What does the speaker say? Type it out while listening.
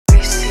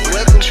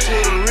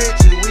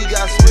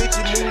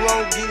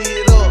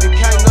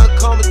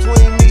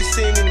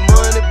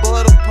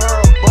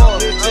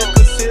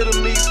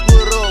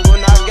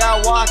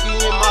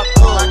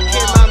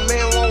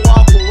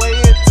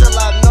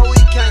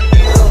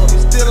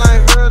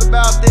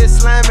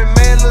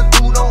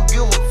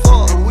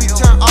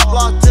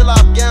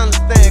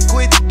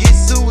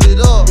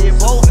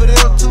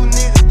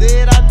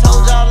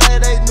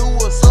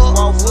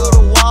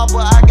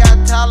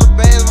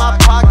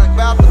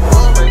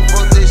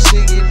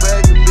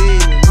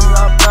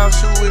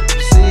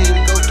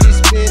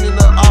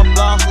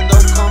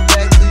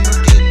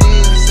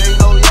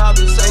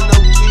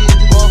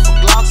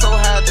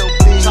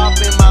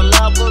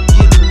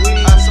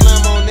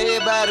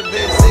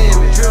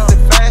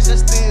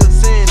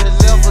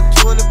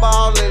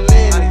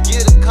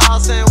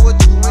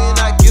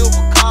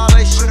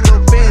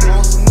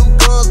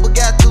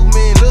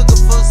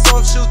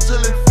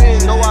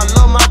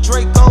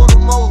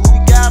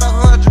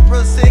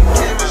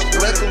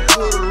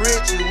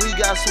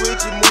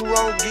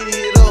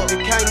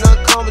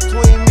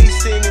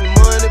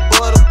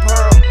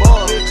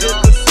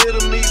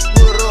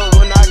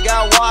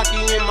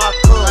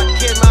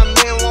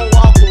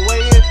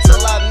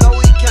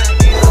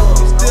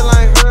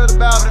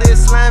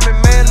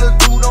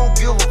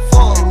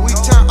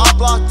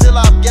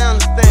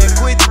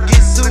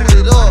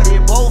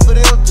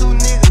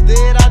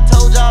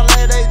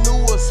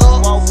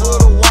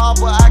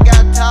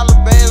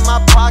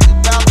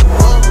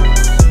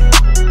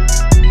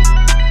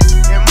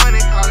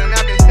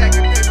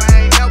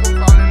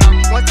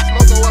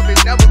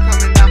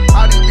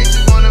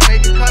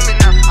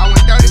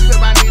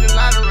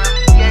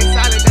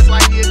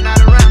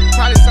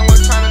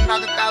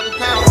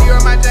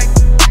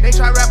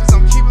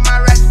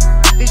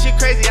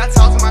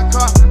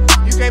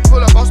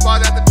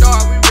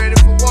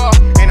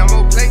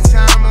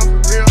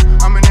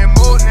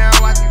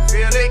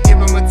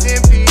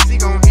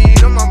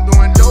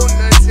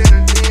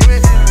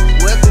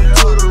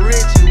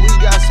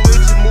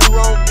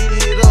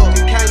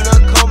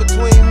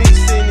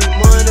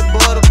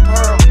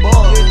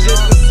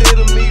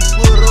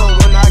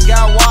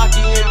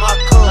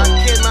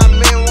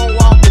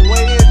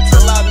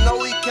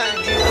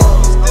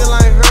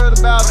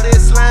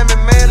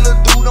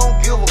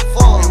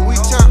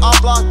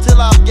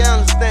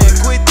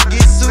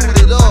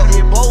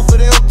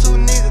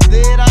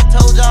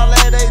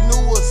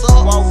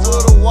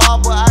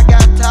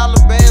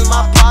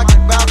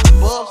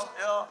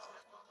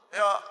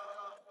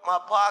My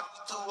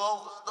pocket's too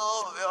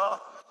overstuffed, y'all.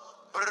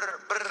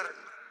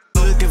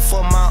 Looking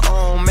for my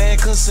own man,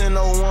 couldn't send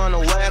no one to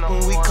whack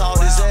when we called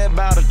his ass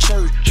about a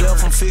church.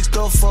 Left him fixed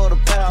up for the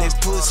power. This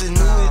pussy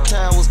knew his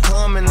time was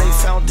coming. They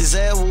found his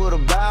ass with a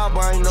bow,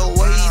 but ain't no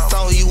way he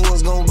thought he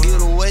was gonna get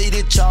away.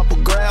 That chopper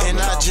grab. And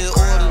I just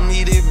ordered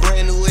me that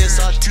brand new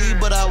SRT,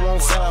 but I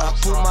won't foul. I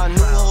put my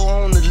new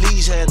hoe on the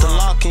leash, had to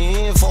lock it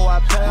in before I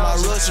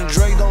pass. My Russian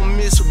Drake don't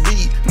miss a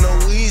beat. No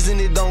easy,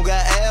 it don't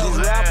got L.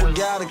 This rapper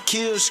got a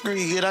kill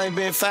streak. It ain't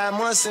been 5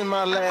 months in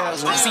my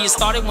last one. See, it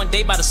started one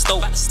day by the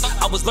stove.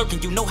 I was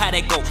lurking, you know how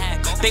that go.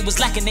 They was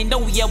lacking, they know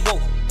we at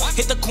woke.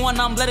 Hit the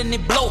corner, I'm letting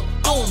it blow.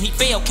 Boom, he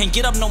failed, can't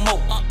get up no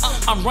more.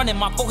 I'm running,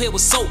 my forehead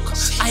was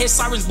soaked. I hear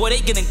sirens, boy, they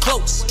getting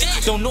close.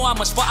 Don't know how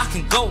much far I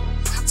can go.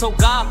 Told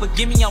God,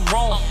 forgive me, I'm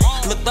wrong.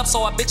 Looked up,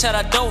 saw a bitch at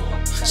her door.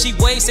 She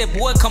waved, said,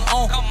 boy, come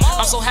on.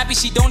 I'm so happy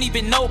she don't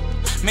even know.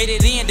 Made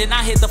it in, then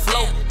I hit the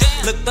floor.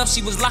 Looked up,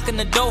 she was locking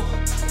the door.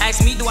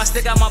 Asked me, do I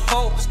still got my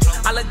pole?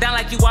 I look down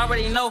like you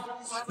already know.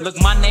 Look,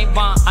 my name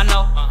Vaughn, I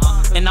know.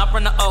 And I'm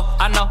from the O,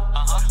 I know.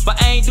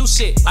 But I ain't do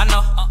shit, I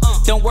know.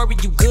 Don't worry,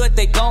 you good,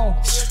 they gone.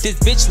 This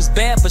bitch was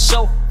bad for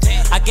sure.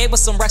 I gave her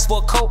some racks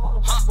for a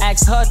coat.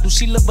 Asked her, do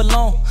she live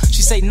alone?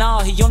 She say,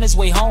 nah, he on his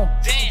way home.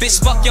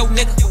 Bitch, fuck yo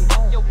nigga.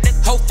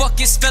 Ho, fuck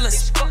his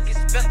feelings.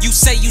 You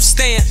say you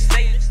stayin'.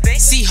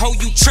 See, ho,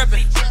 you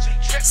trippin'.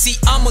 See,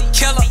 I'm a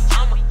killer,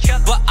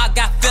 but I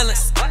got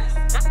feelings.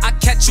 I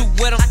catch you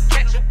with him.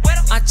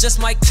 I just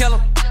might kill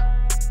him.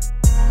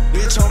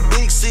 Bitch, I'm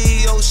big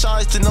CEO,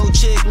 Shiesty, no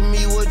check with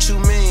me, what you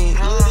mean?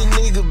 Little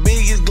nigga,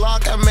 biggest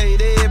Glock, I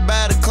made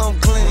everybody come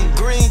clean.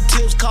 Green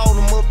tips caught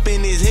him up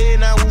in his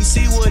head, now we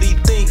see what he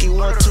think. He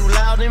want too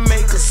loud and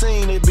make a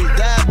scene. That bitch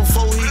died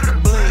before he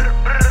could blink.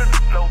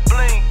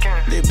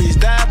 That bitch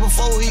died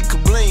before he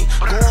could blink.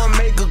 Go and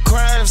make a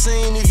crime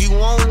scene if you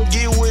wanna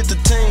get with the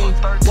team.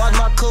 Watch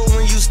my coat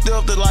when you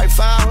stepped it like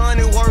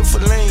 500 worth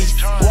of lanes.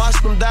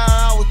 Watch them die,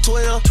 I was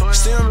 12.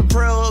 Send a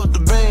prayer up the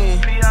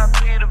band.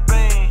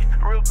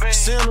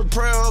 Send a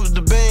prayer up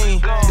the beam.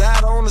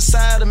 Died on the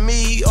side of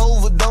me,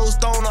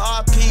 overdosed on the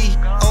RP.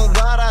 On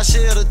God, I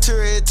shed a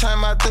tear every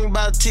time I think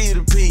about T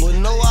to P. But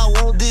no, I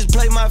won't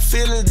display my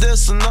feelings,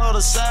 that's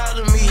another side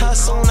of me. How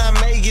soon I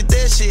make it,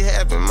 that shit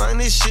happen, man,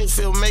 this shit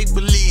feel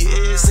make-believe.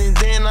 Ever since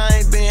then, I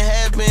ain't been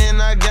happy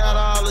and I got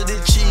all of the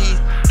cheese.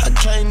 I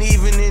can't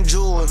even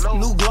enjoy it.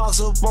 New Glocks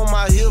up on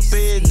my hip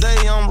every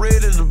day, I'm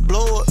ready to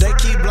blow it. They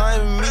keep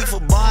blaming me for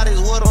bodies,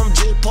 what I'm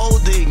just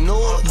supposed to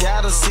ignore.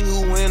 Gotta see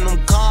who in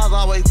them cars,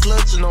 always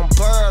clutching, I'm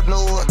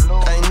paranoid.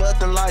 Ain't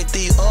nothing like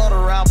these other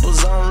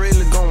rappers, I'm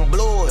really gon'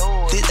 blow it.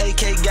 This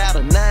AK got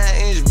a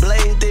 9-inch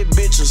blade, that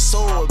bitch a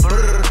sword.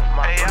 Brr,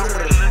 hey, I was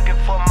looking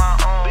for my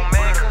own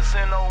man, couldn't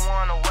send no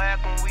one to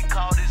whack when we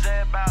called his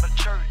ass about a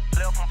church.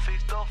 Left him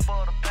fixed up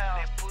for the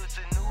power. That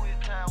pussy knew his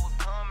time was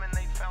coming,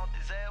 they found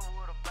his ass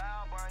with a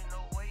bow. But ain't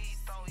no way he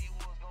thought he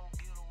was gonna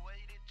get away.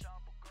 That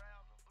chopper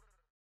grabbed him.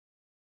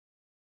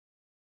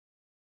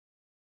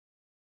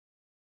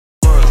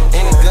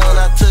 Any gun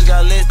I took,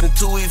 got less than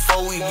 2 weeks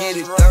before we get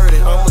it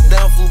 30. I'm a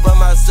damn fool by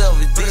myself,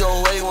 it's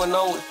DOA when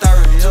I'm with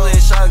 30. 2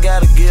 headshots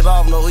gotta get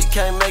off, no, he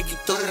can't make it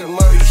through the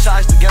murder. He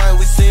shots the game,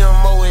 we see him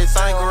more, his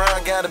ain't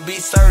around, gotta be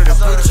certain.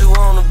 Put you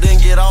on him, then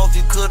get off,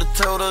 you could've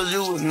told us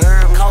you was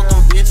nervous. Caught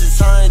them bitches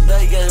same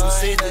day, gave him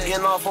 60,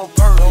 getting off on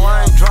purpose. No,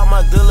 I ain't drop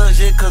my dealer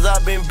shit, cause I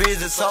been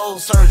busy soul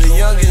searching. The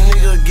youngest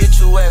nigga get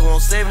you at,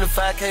 want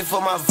 75K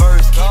for my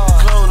verse. Keep the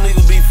clothes,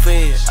 nigga be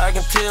fed. I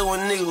can tell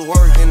when niggas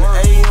work. In the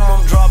AM,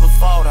 I'm dropping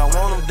 40. I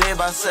want him dead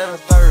by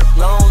 7:30.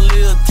 Long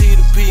live T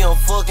to P, I'm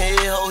fucking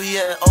L-ho, he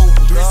had open.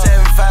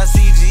 375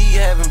 CG,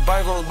 having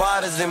bankroll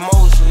bodies in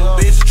motion.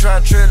 Bitch try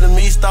to trick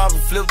me, stop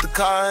and flip the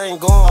car, I ain't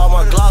going. All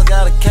my Glock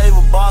got a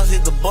cable box,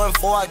 hit the button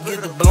before I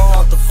get the blown.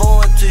 Off the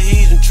 4 into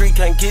he's and tree,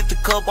 can't get the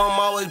cup, I'm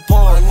always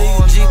pouring.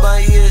 Nigga G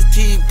by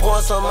EST,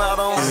 point something out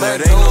on the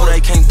back door. They know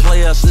they can't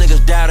play us,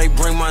 niggas die, they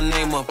bring my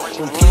name up.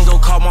 And please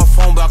don't call my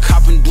phone about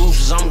copping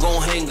douches, I'm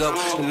gon' hang up.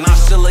 And I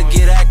still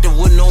get active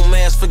with no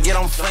mask, forget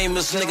I'm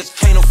famous. Niggas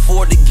can't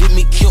afford to get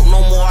me killed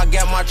no more, I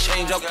got my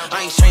change up.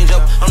 I ain't change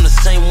up, I'm the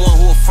same one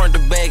who'll front the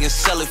bag and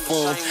sell it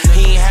for him.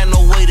 He ain't had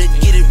no way to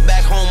get it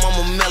back home,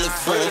 I'ma mail it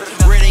for him.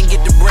 Red ain't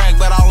get to brag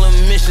about all them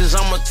missions,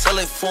 I'ma tell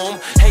it for him.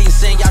 Hating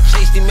saying y'all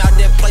chased him out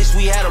that place,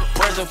 we had a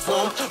present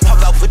for him.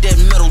 Pop out, put that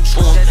metal to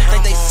him,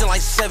 think they sent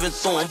like 7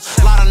 to him.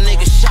 Lot of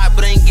niggas shot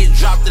but ain't get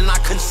dropped and I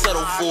couldn't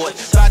settle for it.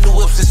 Ride the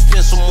whips and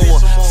spend some more,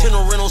 10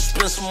 rentals,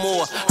 spend some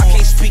more. I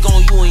can't speak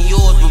on you and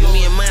yours, but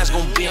me and mine's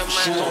gon' be for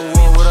sure.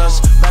 War with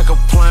us, back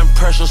applying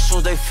pressure,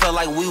 soon they felt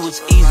like we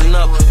was easing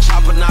up.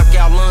 Chopper knock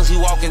out lungs, he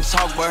walk and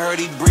talk, but heard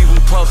he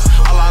breathing puffs.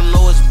 All I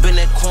know is Been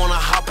that corner,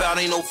 hop out,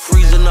 ain't no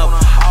freezing up.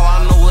 All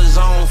I know is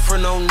I don't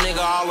friend no nigga,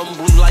 all them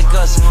blue like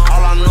us.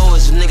 All I know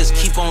is niggas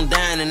keep on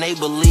dying and they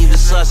believe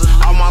it's us.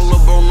 All my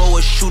little bro know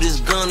is shoot his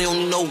gun, he don't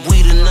need no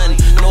weed or nothing.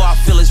 Know I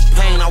feel his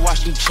pain, I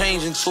watch him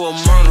change into a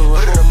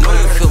murderer. Know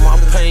you feel my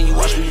pain, you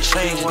watch me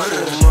change into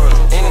a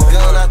murderer. Any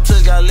gun I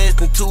took, got less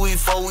than 2 weeks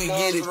before we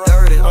get it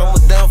 30. I'm a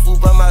damn fool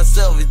by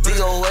myself, it's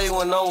DOA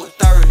when I'm with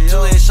 30. 2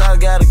 headshots,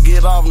 gotta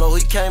get off, no,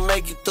 he can't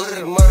make it through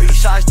the murder. He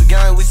shots the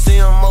game, we see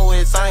him more,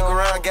 it's ain't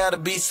around, gotta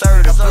be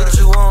certain. Put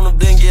you on him,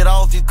 then get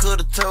off, you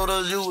could've told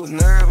us you was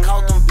nervous.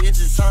 Caught them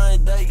bitches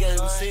same day, gave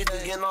them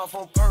 60, getting off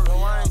on purpose.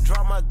 No, I ain't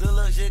dropped my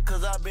deluxe yet,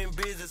 cause I been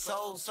busy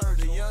soul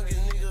searching. The youngest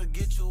nigga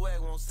get you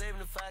whack, want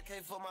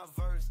 75K for my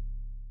verse.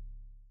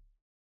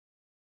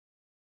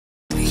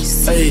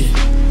 Hey,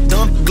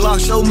 dump the Glock,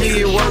 show me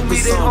it work or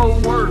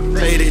something.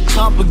 Hey, that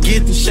chopper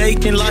get to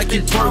shaking like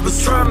it twerk or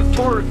something.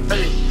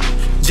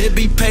 Just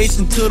be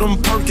patient till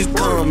them perkins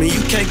come. And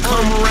you can't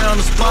come around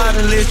the spot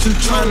unless you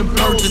tryna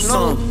purchase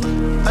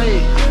something.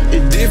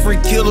 It's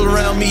different kill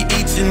around me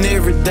each and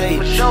every day.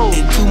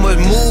 And too much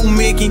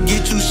movement can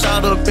get you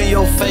shot up in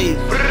your face.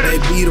 They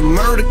be the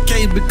murder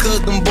case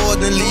because them boys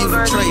done leave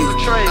a trace.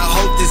 I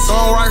hope this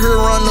song right here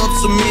run up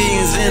some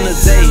millions in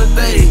a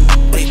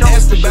day. They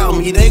asked about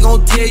me, they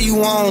gon' tell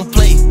you I don't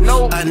play.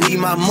 I need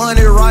my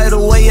money right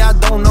away, I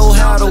don't know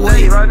how to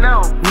wait.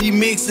 Me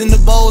mixing the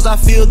bowls, I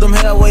filled them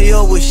halfway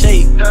up with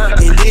shake.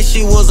 And this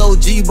shit was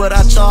OG, but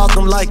I charged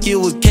them like it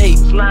was cake.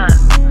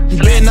 You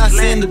better not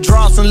send the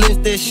drops and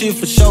lift that shit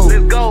for sure.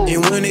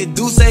 And when they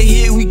do say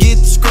hit, we get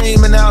to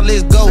screaming out,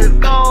 let's go.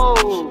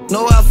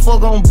 Know I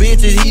fuck on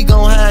bitches, he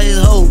gon' have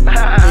his hoe.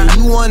 And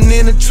you wasn't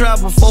in the trap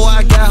before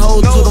I got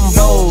hold to them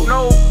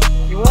bowls.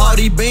 All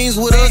these beans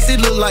with us, it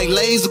look like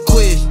laser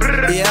quest.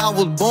 Yeah, I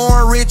was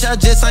born rich, I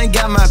just ain't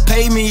got my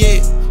payment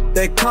yet.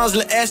 They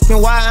constantly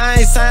asking why I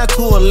ain't signed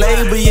to a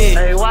label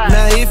yet.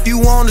 Now if you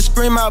wanna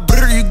scream out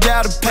brr, you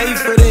gotta pay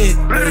for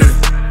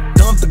that.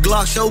 Dump the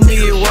Glock, show me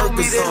it work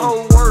or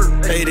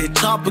something. Hey, that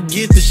chopper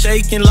get to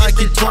shaking like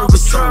it twerk or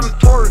something.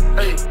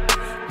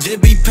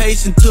 Just be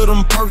patient till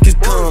them perkins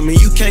come. And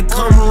you can't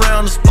come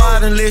around the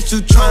spot unless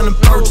you tryna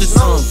purchase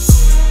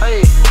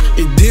something.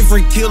 It's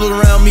different kill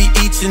around me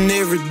each and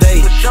every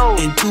day.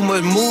 And too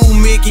much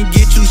movement can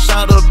get you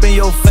shot up in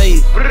your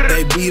face.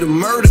 They be the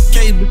murder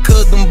case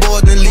because them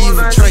boys done leave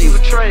a trace.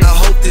 I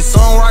hope this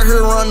song right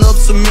here run up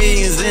some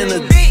millions in a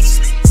day.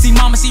 See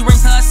mama, she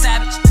raised her a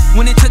savage.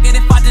 When they took it,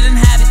 if I didn't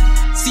have it.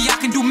 See, I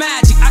can do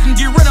magic, I can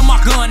get rid of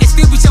my gun. They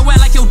still beat your ass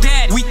like your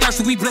dad. We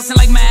thirsty, we blessing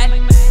like mad.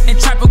 And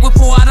trap it with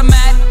 4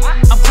 automatic.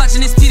 I'm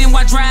clutching and speeding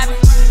while driving.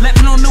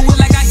 Laughing on the wood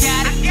like I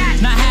got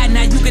it. Not had,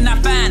 now you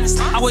cannot find us.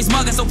 Always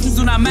mugging, so please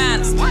do not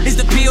mind us. It's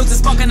the pills,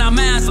 it's fucking our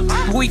minds.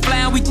 When we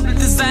flying, we do the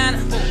designer.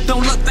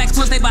 Don't look back,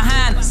 twist, they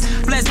behind us.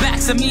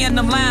 Flashbacks to me and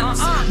them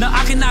liners. No,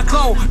 I cannot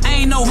go,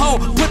 I ain't no hoe.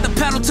 Put the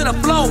pedal to the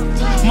floor.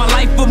 My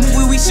life a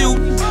movie we shoot.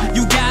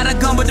 You got a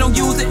gun, but don't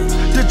use it.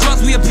 The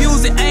drugs we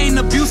abuse it, ain't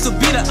abusive.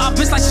 Beat her up,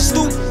 bitch, like she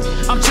stoop.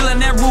 I'm chillin'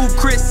 that roof,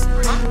 Chris.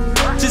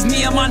 Just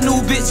me and my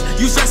new bitch.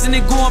 You stressin'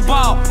 and going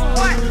ball.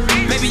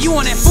 Baby, you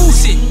on that fool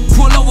shit.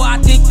 Pull over, I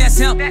think that's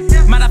him.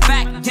 Matter of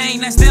fact, gang,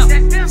 that's them.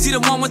 See the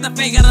one with the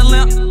finger, the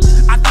limp.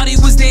 I thought he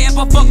was dead,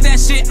 but fuck that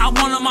shit. I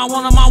want him, I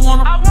want him, I want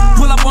him.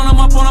 Pull up on him,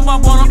 up on him,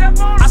 up on him.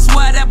 I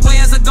swear that boy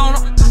is a goner.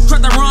 Try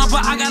to run,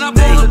 but I got up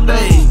on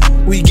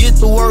him. We get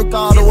to work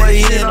all the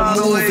way in and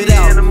move it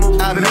out.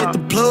 I met the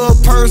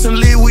plug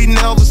personally, we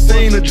never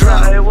seen a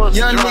drop.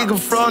 Young nigga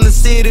from the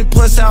city,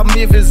 push out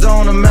Memphis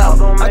on the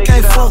mouth. I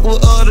can't fuck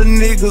with other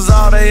niggas,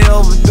 all they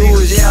ever do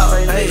is out.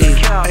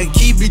 Hey,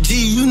 keep it G,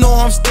 you know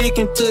I'm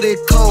sticking to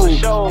that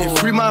code. And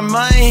free my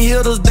mind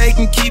hitters, they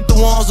can keep the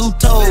ones who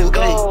told.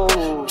 Hey,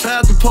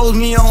 tried to post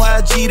me on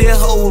IG, that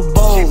hoe was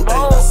bold.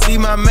 Hey, see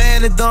my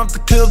man that dumped the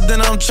clip,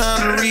 then I'm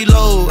trying to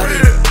reload.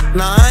 Hey,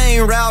 nah, I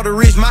ain't Roddy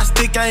Ricch, my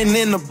stick ain't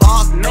in the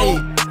box. Hey,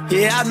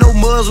 yeah, I know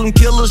Muslim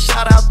killers,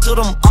 shout out to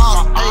them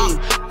ops.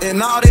 Hey,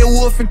 and all that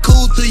woofing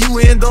cool till you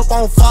end up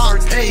on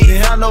Fox. Hey,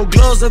 and I know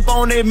gloves up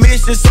on that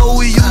mission, so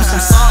we use some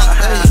socks.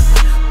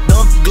 Hey,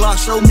 dump the Glock,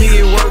 show me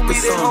it work or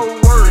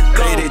something.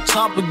 Hey, that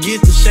chopper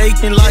get to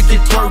shaking like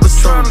it twerk or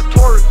something.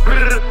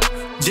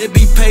 Just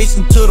be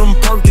patient till them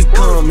perkins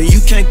come. And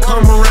you can't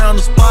come around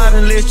the spot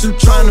unless you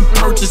tryna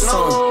purchase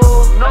something.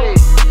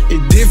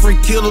 It's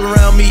different kill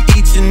around me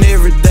each and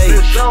every day.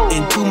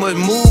 And too much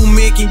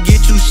movement can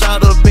get you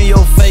shot up in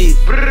your face.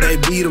 They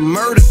be the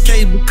murder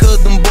case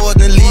because them boys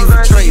done leave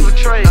a trace.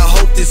 I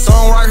hope this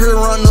song right here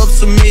run up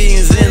some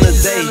millions in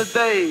a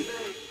day.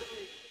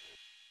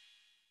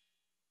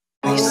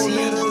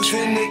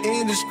 In the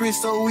industry,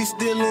 so we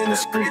still in the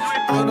street.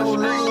 I know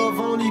love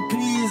on these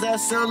peas, I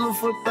sell them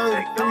for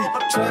 33.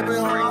 Trapping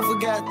hard,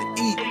 forgot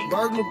to eat.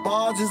 Burglar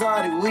bars is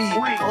all that weed.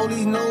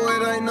 Police know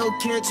it ain't no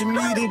catching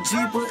me, the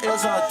Jeep or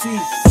SRT.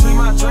 Treat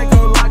my drink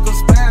on like a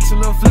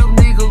spatula, flip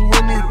niggas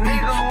when it's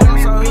beat.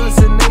 That's our us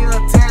and they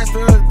attached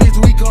to us, bitch,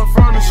 we come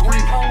from the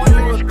street.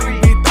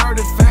 We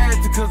 30 fast,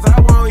 because I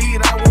won't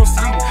eat, I won't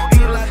sleep.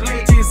 Eat like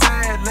leche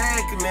inside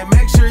lacking, and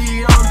make sure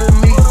he under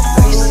me.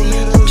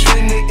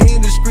 In the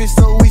industry,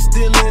 so we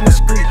still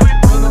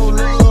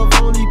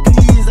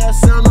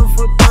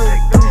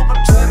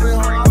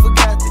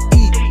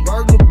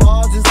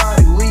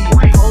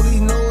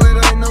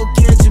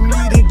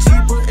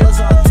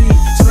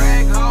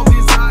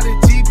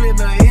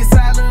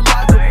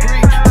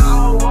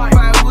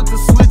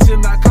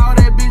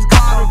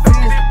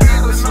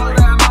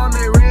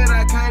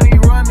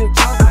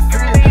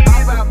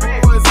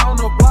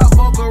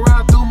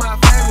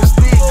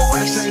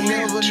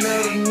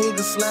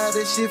slide,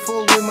 that shit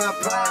fuck with my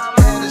pride.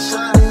 Had a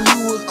shot and you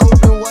was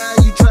open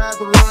wide, you tried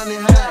to run it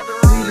high.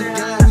 We the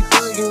guy, we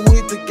thuggin'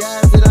 with the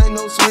guys, it ain't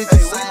no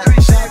switching side.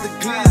 Shot the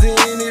glizzy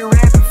in it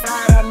rapid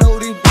fire, I know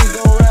this bitch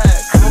gon'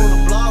 ride. On the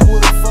block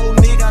with a 4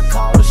 nigga, I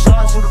call the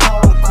shots, you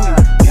call the quick.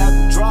 Got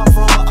the drop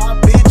from her, our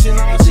bitch, and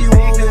all she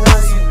wanted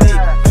was some dick.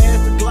 Pass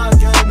the Glock,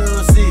 ain't no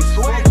 6.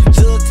 Fuck the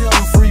judge, tell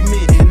him free me.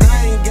 And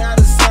I ain't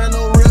gotta sign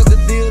no record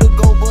deal to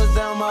go bust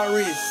down my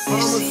wrist.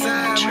 Mama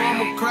sigh,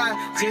 mama cry,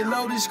 just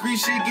know this street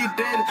shit get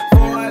dirty.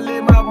 Before I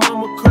let my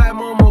mama cry,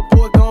 mama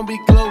boy gon' be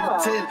close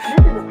to tell it.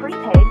 This is a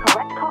prepaid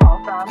collect call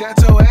from. Got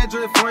your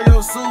address for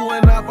your Sue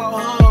and I bought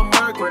her a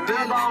Mercury.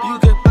 You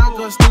can thank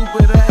her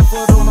stupid ass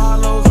for them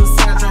hollows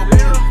inside your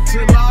belly.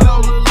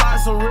 Gelato look like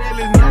some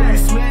really know you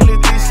smell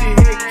it, this shit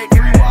hit.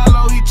 Free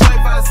wallow, he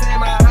trade 5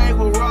 cents, I hang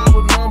with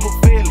Robert number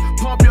Philly.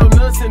 Pump your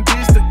nuts and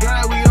dish the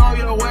guy, we on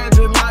your way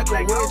just like a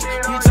witch.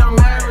 Bitch, I'm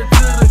married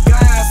to the guy,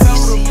 I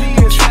told the P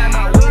inside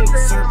my whip.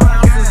 Some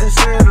bounces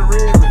instead of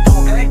ribbon.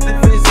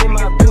 Activists in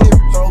my bib.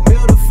 Throw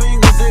middle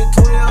fingers at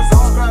 12,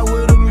 subscribe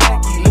with a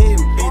Mackie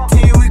limit. At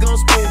 10, we gon'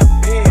 spend a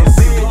pen.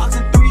 6 blocks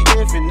and 3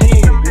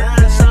 infinite.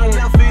 9 shot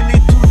left in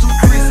it, 2, 2,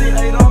 3,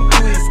 say 8 on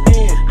through his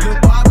skin. Lil'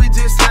 Bobby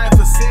just slide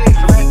for six.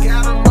 He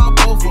got them all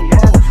both for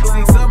more.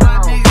 6 of my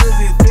niggas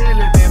is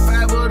feeling, and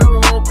 5 of them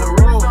on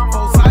parole.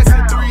 4 sides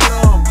and 3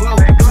 of them glow.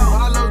 2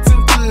 hollow, 2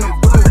 to the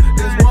throat.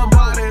 There's 1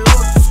 body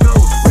up the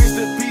scope. Rest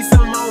in peace,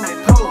 I'm on the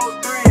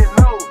post. 3 and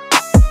no.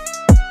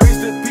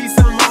 Rest in peace,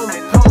 I'm on the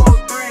post.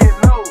 3 and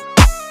no.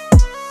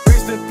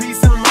 Rest in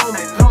peace, I'm on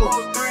the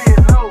post. 3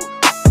 and no.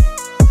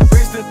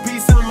 Rest in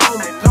peace, I'm on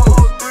the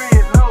post. 3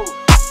 and no.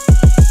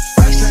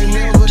 I can't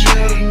never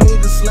let a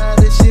nigga slide,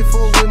 that shit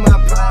fuck with my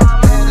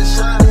pride. Had a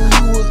shot and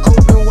you was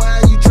open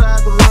wide, you tried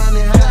to run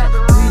it high.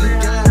 We the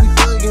guy, we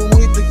thuggin'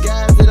 with the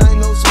guys, it ain't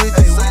no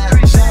switching side.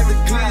 Shot the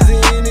glizzy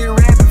in it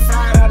rapid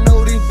fire, I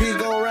know this bitch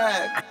gon'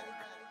 ride.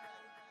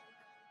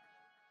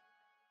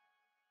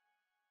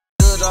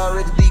 Judge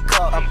already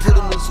decaught. I put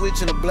a new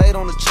switch and a blade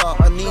on the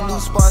chop. I need new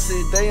spots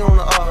every day on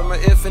the op. My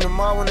F in the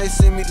mall when they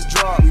send me the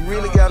drop. We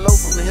really got low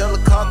from the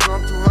helicopter.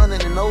 I'm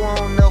 200 and no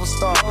one never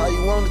stop. How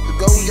you want it to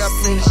go? We got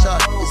plenty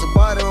shots. It's a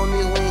body on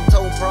this, we ain't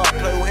told prop.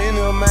 Play with any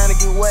of mine to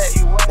get wet.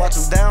 Watch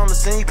him down the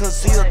scene, couldn't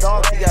see a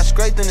dog. He got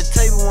scraped in the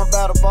table, one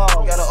by the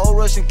ball. Got an old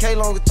Russian K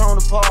longer tone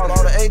apart.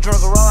 Bought an 8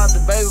 drunk a raw out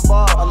the baby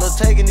bar. I love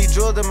taking these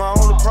drugs, they're my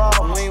only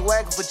problem. We ain't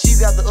whacking for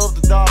cheap, got the up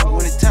the dog.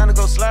 When it's time to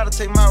go slide, I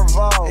take my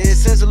revolver. Ever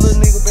since a little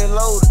nigga been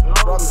loaded.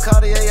 Rockin'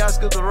 Cartier, I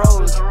skip the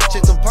rollers.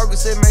 Check them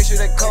Percocet, make sure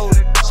they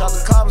coated. Shot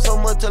the cop so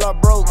much till I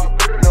broke it.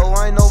 No,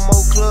 I ain't no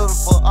more clubbing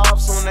for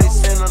ops when they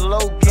send a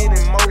low, get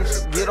in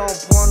motion. Get on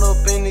point up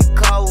in the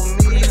car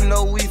with me, you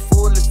know we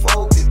fully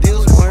focused.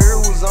 This one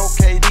here was on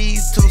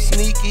KD's, too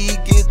sneaky, he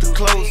get the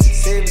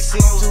closest.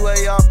 76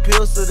 2 AR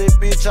pistol, that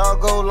bitch all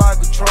go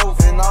like a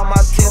trophy. And all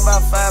my tip by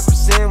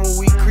 5% when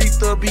we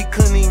creeped up, he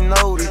couldn't even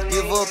notice.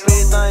 Give up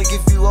anything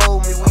if you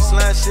owe me, we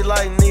slime shit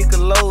like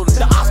Nickelodeon.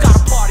 The ops got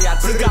a party, I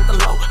just got the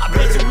low. I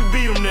bet you we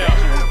beat them there.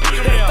 They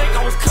didn't think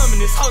I was coming,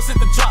 this house at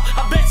the drop.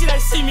 I bet you they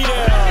see me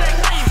there.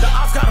 The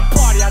ops got a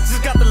party, I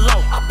just got the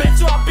low. I bet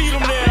you I beat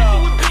them there.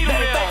 They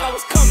didn't think I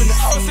was coming, this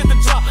house at the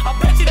drop. I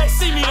bet you they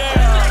see me there.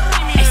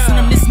 Hey,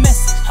 send them this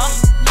message.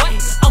 What?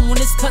 I'm on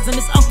his cousin,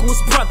 his uncle,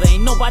 his brother.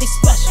 Ain't nobody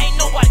special. Ain't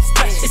nobody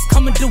special. It's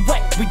coming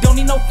direct. We don't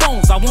need no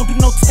phones. I won't do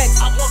no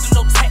text. I won't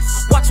do no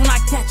text. Watch when I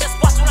catch. Just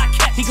watch when I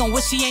catch. He gon'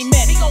 wish he ain't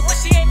met. He gon'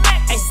 wish he ain't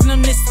met. Hey, send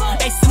him this.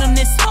 Hey, send him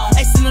this.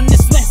 Hey, send him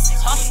this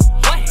message.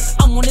 What?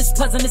 I'm on his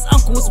cousin, his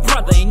uncle, his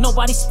brother. Ain't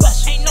nobody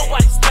special. Ain't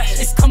nobody special.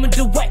 It's coming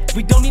direct.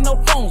 We don't need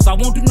no phones. I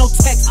won't do no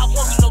text. I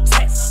won't do no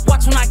text.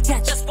 Watch when I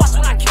catch. Just watch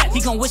when I catch. He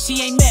gon' wish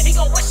he ain't met. He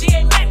gon' wish he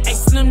ain't met. Hey,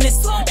 send him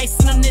this. Hey,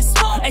 send him this.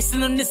 Hey,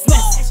 send him this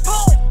message.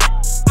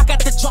 I got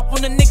the drop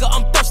on the nigga,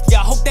 I'm thirsty. I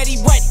hope that he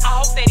ready.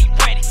 I hope that he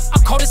ready. I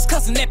called his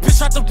cousin, that bitch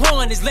tried to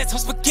run. His legs turn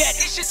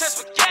spaghetti. His shit turn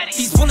spaghetti.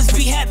 These bullets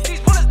be heavy. These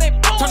bullets they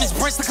boom. Turn his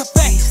brains like a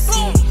face.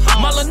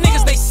 My little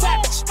niggas they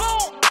savage.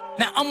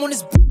 Now I'm on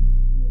his.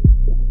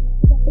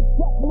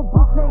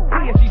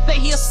 She say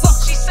he a suck.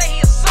 She say he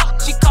a suck.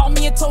 She called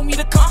me and told me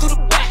to come through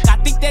the back. I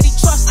think that he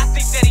trust. I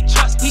think that he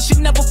trust. He should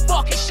never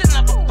fuck. He should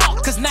never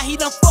fuck. Cause now he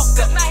done fucked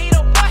up. Now he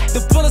done what?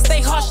 The bullets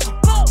they hushed him.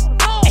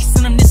 Hey,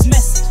 send him this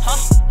message.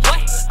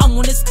 I'm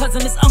on his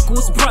cousin, his uncle,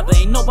 his brother.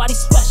 Ain't nobody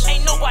special.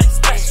 Ain't nobody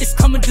special. It's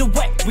coming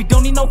direct. We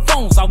don't need no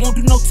phones. I won't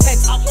do no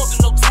text. I won't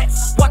do no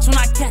text. Watch when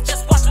I catch.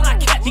 Just watch when I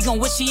catch. He gon'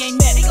 wish he ain't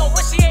met. He gon'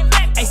 wish he ain't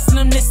met. Hey, send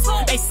him this.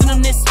 Hey, send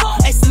him this.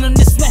 Hey, send him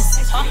this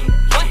message.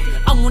 What?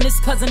 I'm on his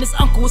cousin, his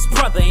uncle, his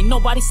brother. Ain't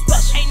nobody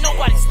special. Ain't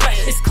nobody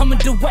special. It's coming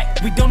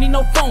direct. We don't need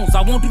no phones.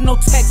 I won't do no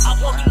text. I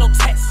won't do no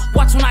text.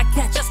 Watch when I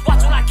catch. Just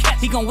watch when I catch.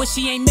 He gon' wish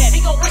he ain't met.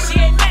 He gon' wish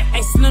he ain't met.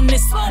 Hey, send him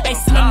this. Hey,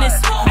 send him this.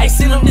 Hey,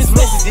 send him this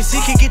message. This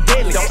shit can get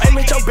deadly. Don't aim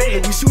at your belly.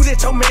 We shoot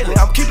at your melon.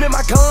 I'm keeping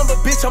my gun, but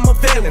bitch, I'm a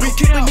felon. We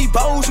keeping these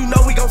bows, you know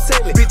we gon' sell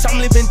selling. Bitch, I'm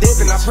living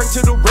Devin, I bring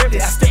to the ready.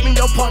 I step in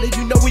your party,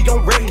 you know we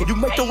gon' wreck it. You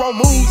make the wrong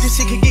move, this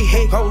shit can get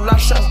hit. Whole lot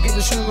of shots, get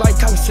the shit like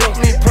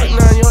concept. Me perk 9,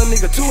 young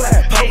nigga too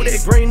high. Pull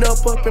that green up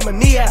in my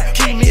knee eye.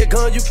 Keep me a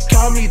gun, you can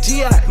call me a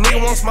G.I.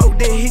 Nigga want smoke,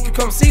 then he can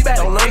come see back.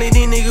 Don't none of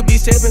these niggas be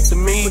stepping to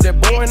me. Put that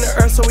boy in the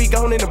earth, so he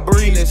gone in the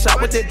breeze. Let's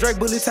shot with that Drake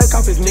bullet, take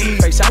off his knees.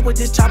 Face shot with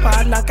this chopper,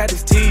 I knock out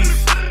his teeth.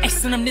 Hey,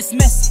 send him this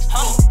message.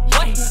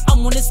 What?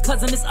 I'm on his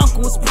cousin, his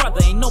uncle, his brother.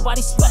 Ain't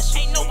nobody special.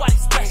 Ain't nobody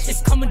special.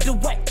 It's coming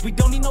direct. We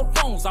don't need no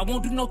phones. I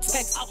won't do no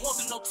text. I won't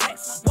do no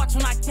text. Watch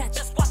when I catch.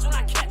 Just watch when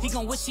I catch. He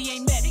gon' wish he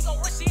ain't met. He gon'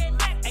 wish he ain't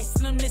met. Hey,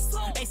 send him this.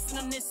 Hey, send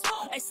him this.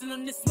 Hey, send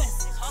him this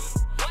message.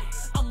 What?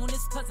 I'm on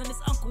his cousin, his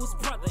uncle, his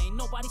brother. Ain't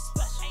nobody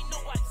special. Ain't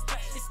nobody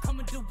special. It's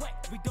coming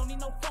direct. We don't need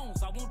no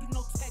phones. I won't do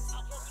no text.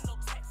 I won't do no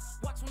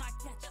text. Watch when I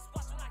catch. Just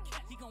watch when I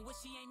catch. He gon'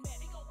 wish he ain't met.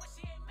 He gon' wish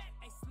he ain't met.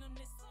 Hey, send him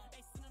this.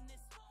 Hey, send him this.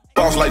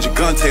 Boss like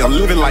Gigante, I'm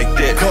living like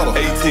that.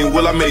 18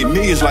 will I made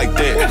millions like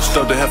that.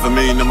 Stuffed a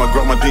 $500,000 in my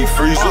grandma deep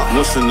freezer.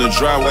 Listen to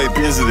driveway,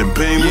 Benz and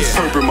Beamers.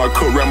 Serpent my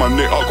coat round my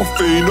neck,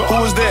 Aquafina. Who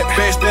is that?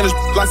 Bad Spanish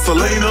like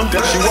Selena.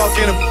 She walk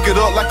in and pick it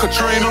up like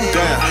Katrina.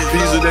 Damn,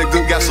 piece of that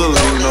good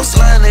gasolina. I'm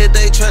sliding every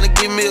day trying to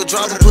get me a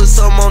drop and put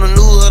something on the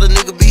news, other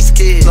nigga be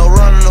scared. No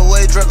running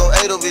away, Draco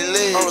 8 over your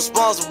leg. I'm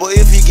responsible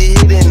if he get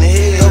hit in the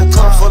head. Don't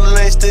come full of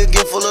lane, still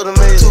get full of the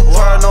meds. Too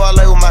paranoid, I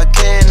lay with my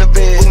can in the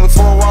bed. Book me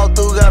for a walk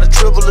through, got a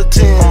triple of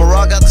 10. I'ma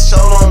rock out the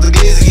shoulder on the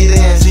g-eazy get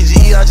in.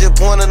 CGE, I just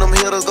pointed them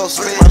hitters, go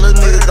spin. My little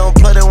niggas don't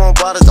play, they want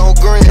bodies, don't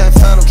green. Can't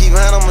find them, keep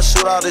hand, I'ma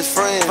shoot out his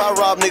friends. If I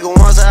rob nigga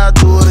once, I'll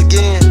do it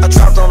again. I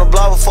trapped on the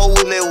block before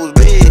Willie was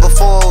big.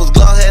 Before it was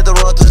Glock, had to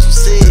run through some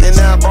seeds. And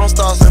now bone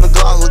stars in the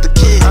Glock with the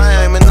kid.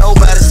 I ain't aiming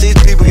nobody,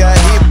 6 people got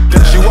hit.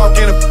 She walk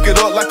in and pick it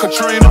up like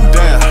Katrina.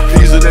 Damn,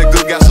 piece of that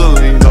good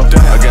gasolina.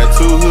 I got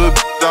 2 hood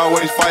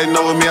always fighting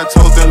over me. I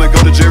told them to go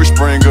to Jerry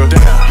Springer.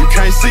 You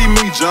can't see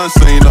me, John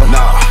Cena.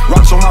 Nah,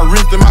 rocks on my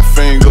wrist and my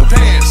finger.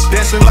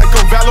 Dancing like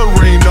a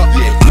ballerina.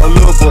 A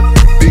little boy,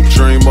 big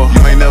dreamer.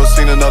 You ain't never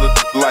seen another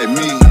like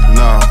me.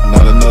 Nah,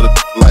 not another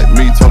like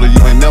me. Told her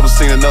you ain't never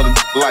seen another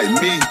like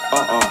me.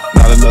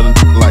 Not another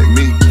like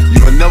me.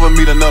 You will never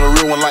meet another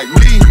real one like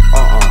me.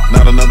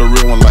 Not another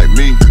real one like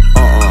me.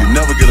 You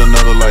never get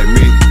another like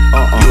me.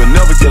 You will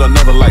never get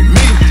another like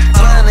me.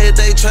 Flying every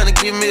day trying to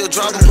give me a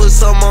drop and put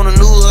something on the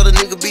news, other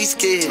nigga be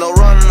scared. No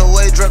running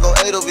away, Draco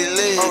 8 over your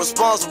leg. I'm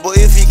responsible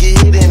if he get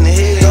hit in the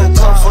head. Don't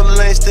come full of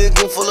lane, still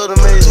get full of the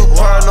meds. Too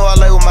paranoid, I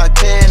lay with my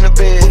can in the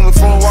bed. Book me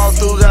for a walk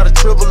through, got a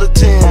triple of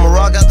 10. I'ma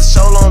rock out the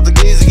shoulder on the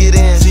g-eazy get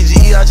in.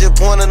 CGE, I just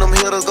pointed them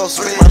hitters, go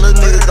spin. My little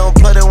niggas don't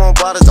play, they want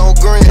bodies, don't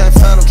green. Can't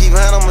find them, keep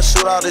hand, I'ma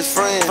shoot out his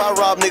friends. If I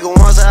rob nigga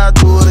once, I'll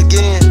do it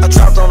again. I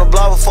trapped on the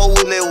block before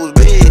Willie was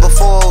big.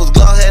 Before it was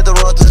Glock, had to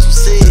run through some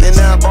seeds. And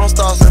now bone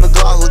stars in the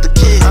Glock with the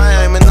kid.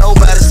 I ain't aiming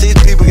nobody, 6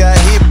 people got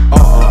hit.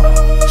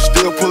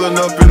 Still pulling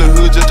up in the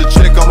hood just to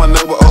check on my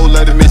neighbor, old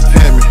lady Miss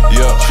Tammy.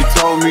 Yeah, she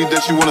told me that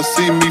she wanna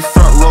see me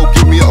front row,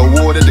 give me an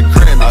award at the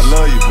Grammys. I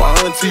love you. My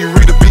auntie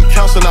read the beat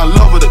counts and I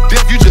love her to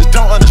death. You just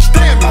don't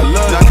understand me. I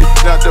love you. I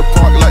can out the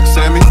park like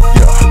Sammy.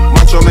 Yeah,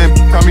 Macho Man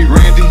call me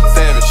Randy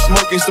Savage.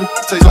 Smoking some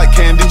taste like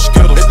candy.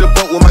 Skittles. At the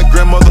boat with my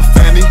grandmother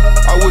Fanny.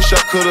 I wish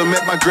I could've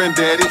met my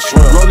granddaddy.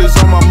 Rollers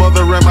on my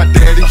mother and my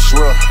daddy.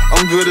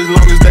 I'm good as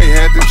long as they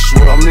happy.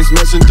 I'm mixed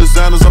matching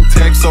designers, I'm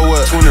tagged, so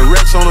what? 20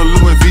 racks on a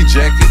Louis V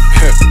jacket.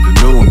 The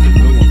new one.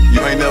 You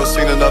ain't never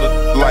seen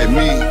another like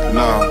me.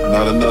 Nah,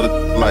 not another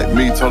like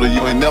me. Told her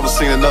you ain't never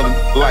seen another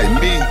like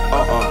me.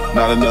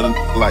 Not another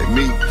like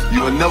me.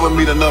 You will never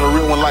meet another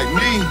real one like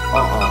me.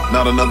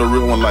 Not another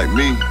real one like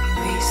me.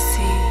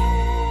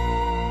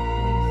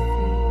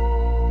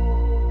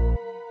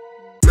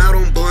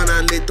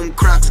 Let them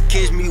crocs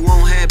catch me,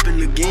 won't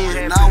happen again.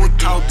 And I was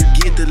taught to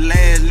get the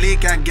last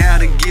lick, I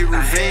gotta get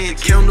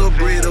revenge. Count up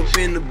bread up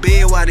in the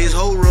bed while this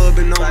hoe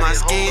rubbing on my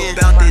skin.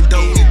 About that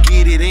dough, we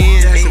get it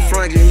in. Jackson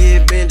Franklin,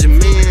 yeah,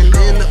 Benjamin.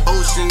 In the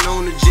ocean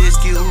on the jet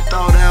ski, who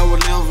thought I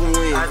would ever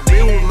win?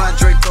 Been with my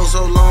Draco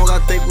so long, I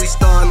think we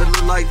starting to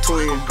look like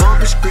twins.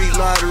 Bumping street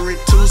lottery,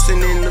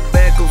 toosing in the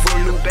back of a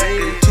new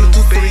bed.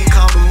 223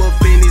 caught him up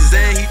in his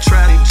ass, he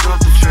tried to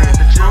jump the track.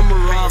 I'ma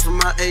ride for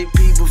my AP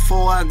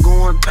before I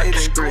go and pay the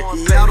script.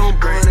 Y'all don't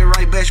burn it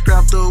right back,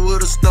 strapped up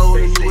with a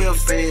stolen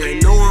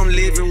welfare. Know I'm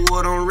living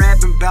what I'm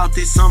rapping about,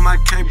 this something I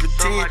can't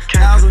pretend.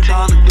 $1,000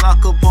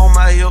 Glock up on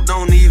my hip,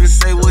 don't even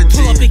say what G.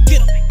 Pull up and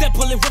get him, that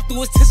bullet ripped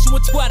through his tissue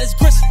and twat his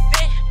gristle.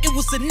 It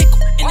was a nickel,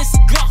 and it's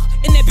a Glock,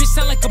 and that bitch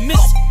sound like a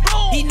missile.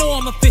 He know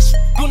I'm official,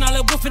 doing all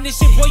that woofing this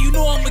shit, boy, you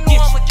know I'ma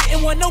get you.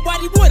 And when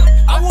nobody with him,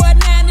 I wore a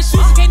 9 in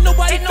shoes, can't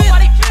nobody fit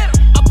him.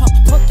 I pop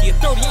a perky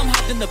at 30, I'm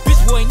hopped in the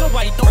bitch, boy, ain't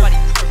nobody.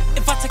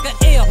 If I take an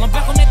L, I'm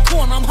back on that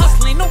corner, I'm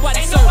hustling, ain't nobody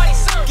serve.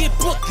 Get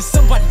booked, cause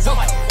somebody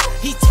wrote it.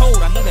 He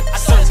told, I know that I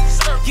served.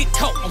 Get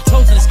caught, I'm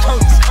closing his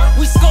curtains.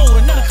 We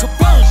scored another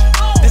conversion.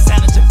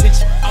 Designer to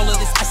picture, all of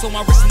this ice on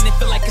my wrist and it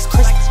feel like it's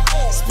Christmas.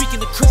 Speaking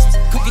of Christmas,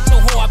 cook it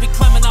your hoe, I be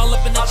climbing all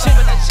up in the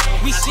chimney.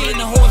 We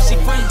sharing the hoe, she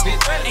brings it.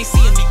 Ain't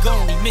seeing me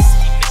gone, he miss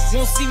me.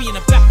 Won't see me in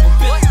the back of a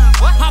bit.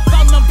 Hop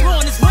out and I'm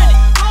blowing this money.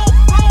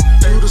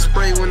 Do the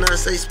spray when I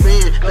say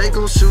spin, they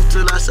gon' shoot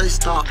till I say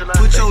stop.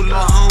 Put your little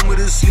homie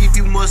to sleep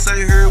must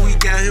ain't heard we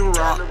got him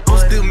rocked. I'm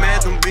still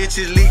mad them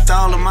bitches leaked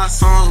all of my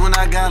songs when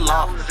I got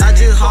locked. I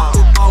just hopped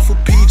up off of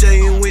PJ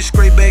and went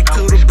straight back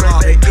to the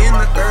block. In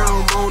the third,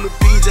 I'm on the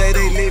PJ,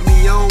 they let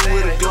me on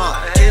with a Glock.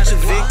 Catch a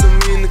victim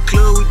in the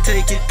club, we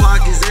take his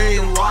pockets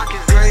and walk.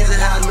 Crazy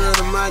how none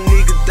of my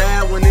niggas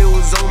died when it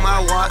was on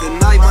my watch. The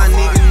night my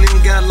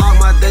nigga got locked,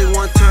 my day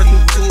one turned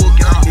into a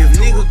cop. If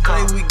niggas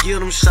claim we get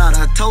them shot,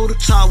 I told the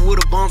chop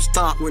with a bump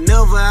stop.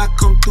 Whenever I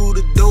come through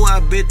the door, I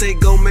bet they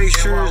gon' make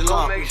sure it's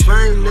locked. If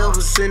I ain't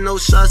never send no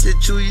shots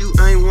at you, you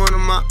ain't one of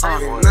my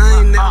ops. And I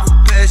ain't never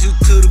pass you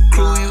to the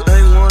crew, you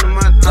ain't one of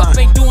my tops.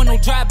 Ain't doing no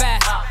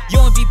drive-bys. Yo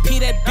MVP,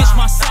 that bitch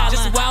my sideline.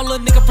 Just a wild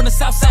little nigga from the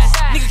south side.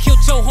 Nigga killed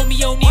your homie,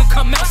 you don't need to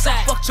come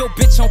outside. Fucked your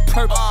bitch on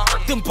purpose.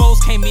 Them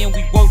bows came in,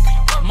 we work.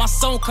 My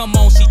song come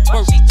on, she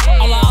twerk.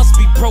 All our house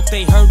be broke,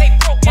 they hurt.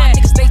 My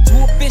niggas, they too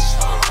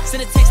official.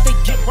 Send a text, they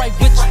get right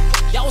with you.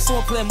 Y'all was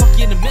someone playing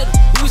monkey in the middle.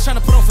 We was trying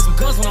to put on for some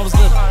guns when I was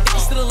little. If you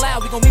still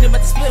alive, we gon' meet him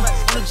at the split.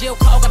 On the jail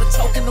call, got a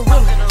talk in the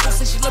riddle. She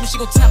say she love me, she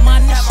gon' tap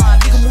my initial.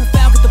 Nigga move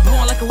foul, get the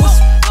blowin' like a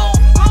whistle.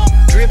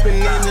 Drippin'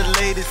 in the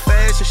latest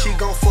fashion, she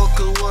gon' fuck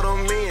her what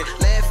I'm in.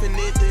 Laughing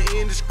at the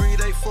industry,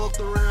 they fucked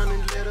around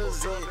and let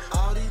us in.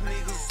 All these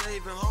niggas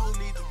saving hoes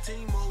need the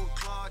team over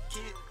Clark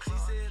Kent. She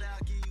said I'll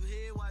give you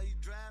head while you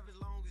drive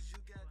as long as you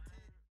got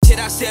Shit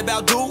I said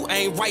about dude,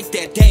 ain't right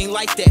that, they ain't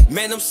like that.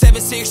 Man, them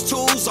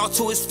 7.62s all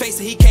to his face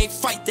and he can't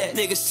fight that.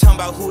 Niggas talking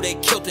about who they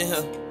killed in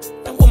here.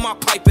 And where my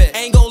pipe at?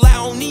 Ain't gon' lie,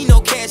 I don't need no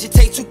cash. It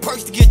take 2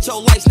 perks to get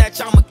your life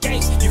snatch. I'm a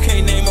gangster. You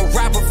can't name a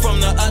rapper from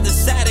the other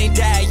side, ain't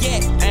died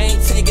yet. I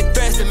ain't taking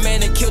threats, the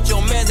man that killed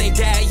your mans ain't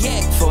died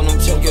yet. For them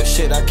chunk your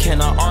shit, I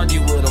cannot argue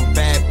with them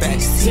bad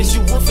backs. Since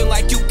you woofing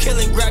like you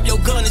killing, grab your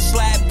gun and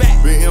slide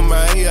back. Been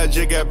MIA, I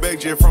just got back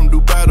jet from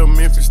Dubai to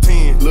Memphis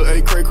 10. Lil'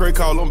 A cray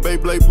call on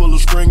Beyblade, pull a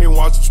string and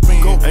watch it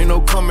spin. Go. Ain't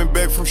no coming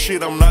back from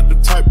shit, I'm not the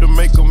type to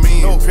make a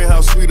mean. No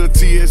penthouse suite or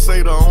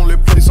TSA, the only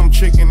place I'm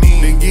checking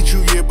in. Didn't get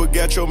you yet, but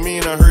got your mean.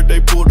 I heard they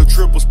pulled a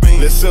triple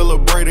spin. Let's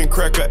celebrate and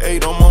crack a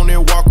 8. I'm on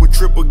that walk with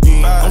trip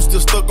again. I'm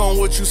still stuck on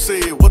what you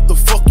said. What the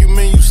fuck you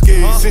mean you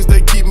scared? Since they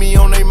keep me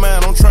on their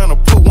mind, I'm trying to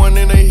put one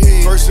in their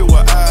head. First it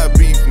was I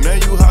beef, now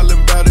you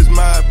hollering about it's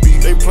my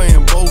beef. They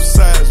playing both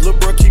sides, lil'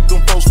 bruh keep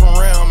them folks from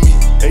around me.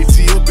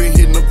 ATL been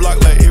hitting the block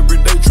like every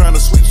day trying to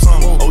sweep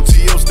something.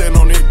 OTL stand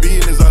on that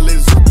business, I let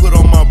Zoo put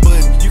on my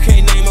button. You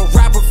can't name a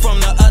rapper from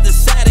the other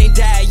side, ain't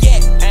died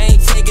yet. I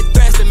ain't taking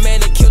threats, the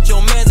man that killed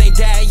your mans ain't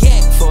died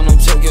yet. For them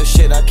check your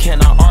shit, I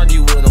cannot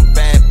argue with them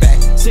bad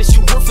back. Since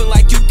you woofing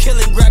like you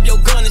killing, grab your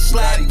gun and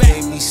slide back.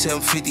 Gave me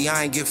 750,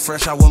 I ain't get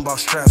fresh, I went bought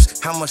straps.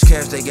 How much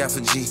cash they got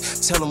for G?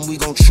 Tell them we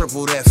gon'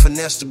 triple that.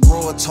 Finesse the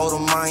grower, told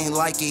him I ain't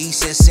like it, he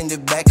said send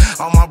it back.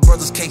 All my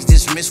brothers' case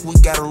dismissed, we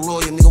got a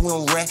lawyer, nigga, we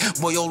don't rat.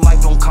 Boy, your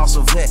life don't cost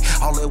a vet.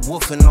 All that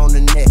woofing on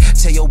the net.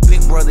 Tell your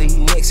big brother he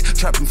next,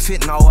 trapping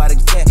fitting all out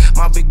of cat.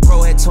 My big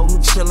bro had told me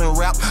chillin'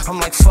 rap, I'm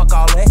like fuck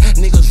all that.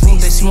 Niggas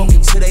root, they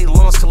smoking till they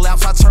lungs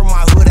collapse. I turn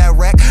my hood at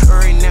rack.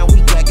 Right now we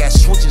got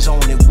switches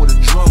on it with a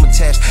drum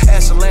attached.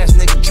 Ask the last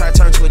nigga try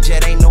turn to a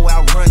jet, ain't no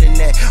outrunning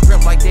that.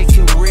 Rep like they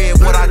kill red,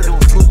 what I do,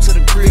 flew to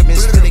the crib and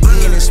spin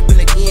again and spin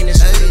again and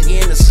spin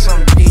again or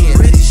something dead.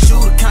 Ready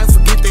shooter, can't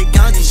forget that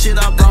ganja shit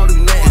I brought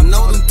him that.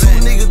 Know them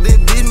 2 niggas that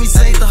did me,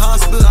 saved the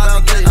hospital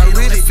out there. I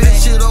really fit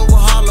shit over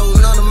hollow,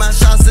 none of my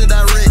shots in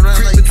direct.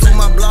 Creeping through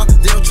my block, the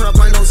deal trap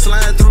ain't no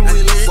slide through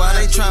it. Why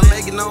they try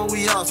make it known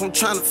we off, I'm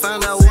trying to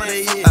find out what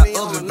they is. I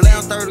up and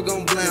blam 30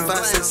 gon' blame. If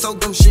I said soak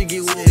them shit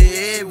get wet.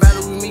 Everybody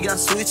with me got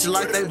switches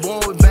like they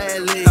born with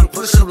bad legs. I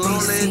push up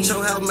lonely at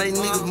your house, make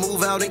niggas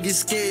move out and get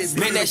scared.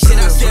 Man, that shit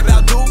I said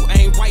about dude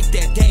ain't right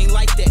that, they ain't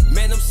like that.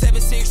 Man, them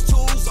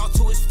 7.62s all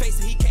to his face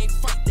and he can't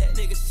fight that.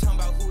 Niggas talking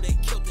about who they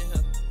killed in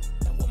here.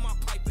 And where my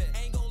pipe at?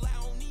 Ain't gon' lie,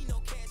 I don't need no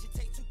cash. It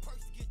take 2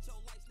 perks to get your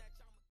life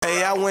snatched.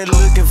 Hey, I went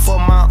looking for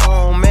my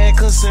own man,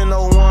 couldn't send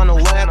no one to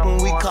whack when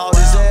we called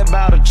his ass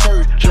about a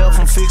church. Left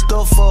him fixed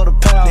up for the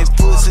power. They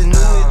pussy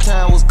knew his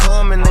time was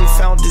coming, they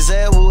found his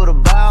ass with a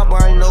bob.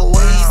 Ain't no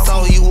way he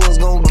thought he was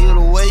gon' get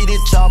away, this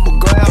chopper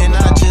grab. And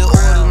I just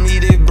ordered me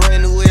that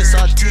brand new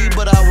SRT,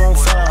 but I won't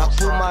foul. I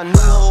put my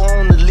new hoe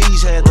on the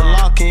leash, had to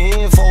lock it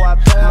in before I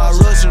pass.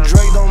 My Russian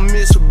Drake don't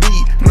miss a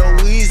beat, no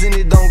wheeze and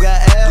it don't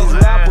got abs.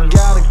 This rapper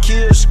got a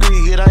kill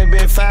streak, it ain't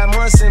been 5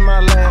 months in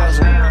my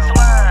last one.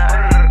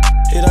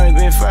 It ain't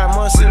been 5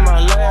 months in my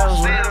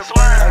last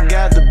one. I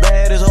got the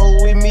baddest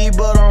hoe with me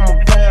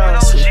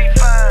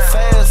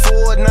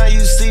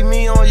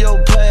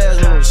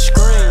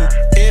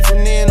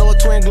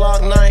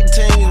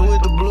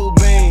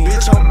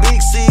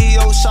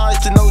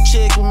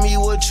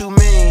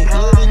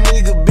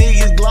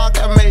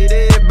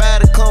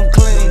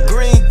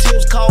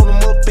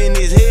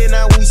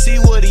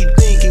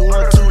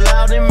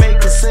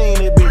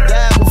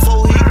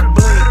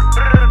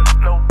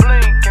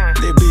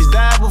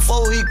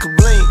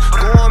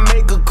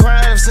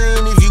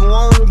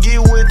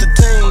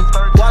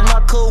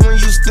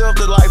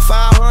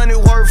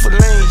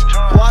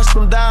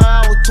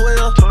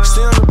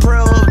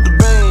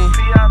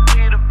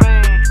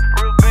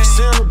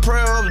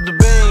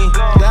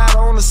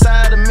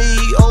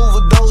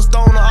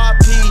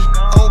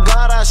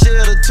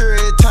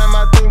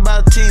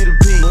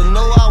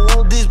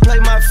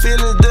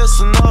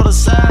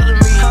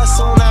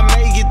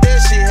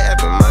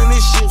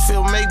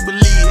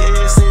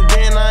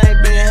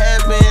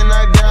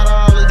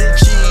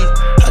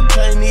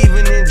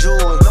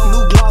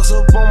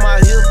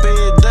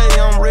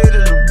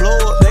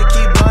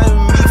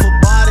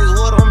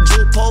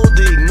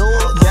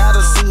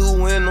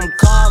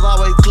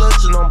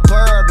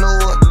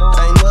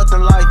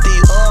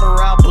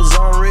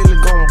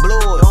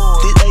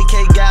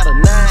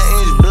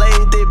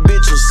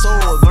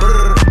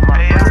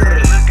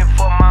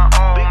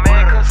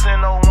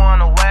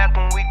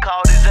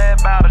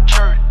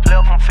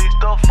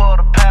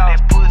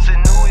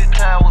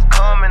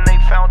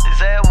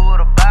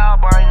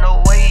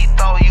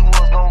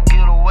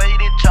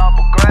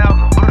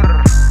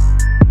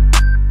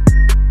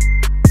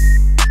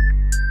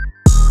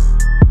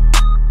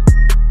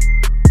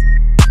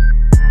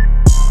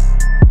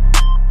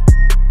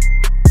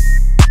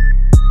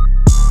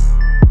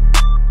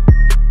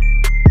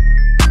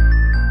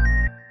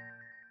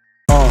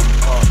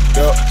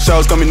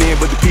coming in,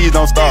 but the peas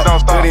don't stop.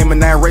 30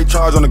 eminem, rate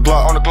charge on the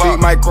Glock. Big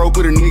micro,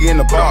 put a nigga in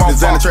the box.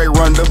 Designer tray,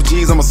 run double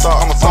G's, I'm a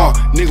sock.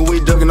 Nigga, we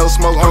ducking no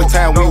smoke on the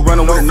time. We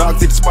running with a knock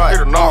to the spot.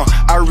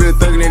 I really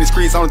thugging in the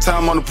streets on the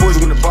time on the push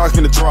when the box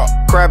finna drop.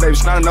 Cry baby,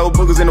 snotting no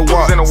boogers in the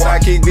walk.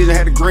 Sidekick vision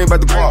had the green by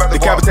the guap.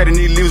 Decapitated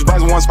knee leaves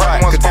bronze in one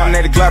spot.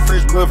 Contaminated Glock,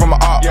 fresh blood from a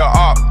op.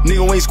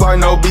 Nigga, we ain't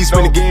squatting no beats,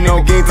 spin again and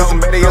again till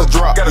somebody else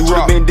drop. You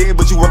would've been dead,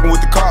 but you working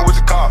with the cops.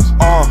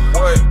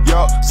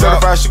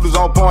 Certified shooters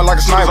on point like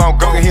a sniper.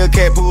 Broken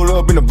Hellcat pulled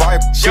up in the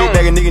Viper. Shit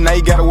bag a nigga, now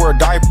you gotta wear a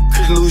diaper.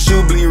 Christian loose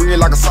shoe, bleed red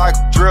like a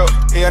cycle. Drill.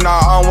 Hell nah,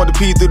 I don't want to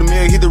pee through the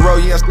mill. Hit the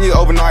road, yeah, still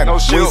overnight. No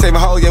shit. We ain't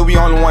saving hoes, yeah, we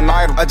only one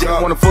item. I just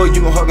wanna fuck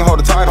you and hug and hold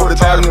the title. Put a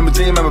title in my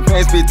jeans, make my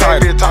pants fit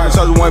tight. I'm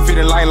charging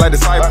 150 line like the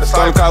Cypher.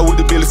 Stone car with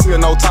the bill, still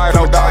no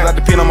title. No dollars, I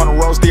depend on the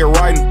road, still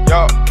riding.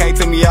 Can't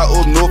take me out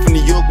up north in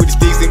New York with the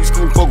sticks, and we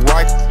scream fuck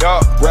right.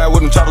 Ride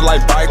with them choppers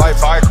like bike.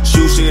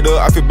 Shoot shit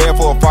up, I feel bad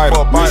for a fighter.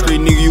 Real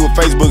street nigga, you a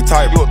Facebook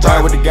type.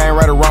 Ride with the gang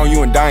right around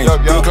you and dying.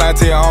 Good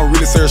clientele, I don't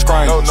really search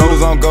crime.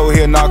 Shooters on go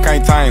here, now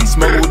can't time.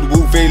 Smoke with the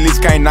woo, at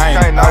least can't name.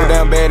 All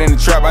down bad in the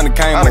trap, I done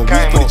came up. We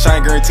put the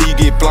chain, guarantee you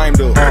get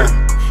flamed up.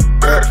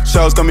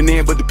 Shows coming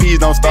in, but the peas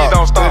don't stop.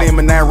 30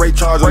 eminem, rate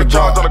charge on the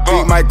Glock.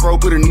 Big micro,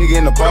 put a nigga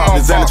in the box.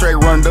 Designer tray,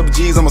 running double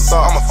G's, I'm a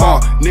sock.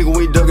 Nigga,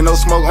 we ducking no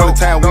smoke on the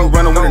time. We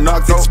running with a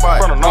knock to the spot.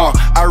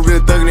 I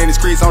really thugging in the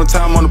streets on the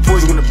time on the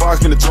push when the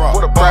box finna drop.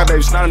 Cry baby,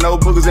 snotting no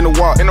boogers in the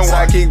walk.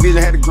 Sidekick vision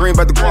had the green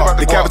by the guap.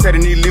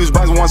 Decapitated knee leaves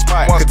bronze in one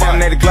spot.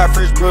 Contaminated Glock,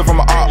 fresh blood from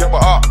a op.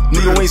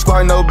 Nigga, we ain't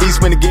squatting no beats,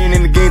 spin again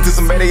and again till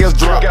somebody else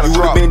drop. You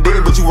would've been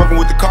dead, but you working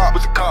with the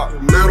cops.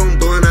 Now them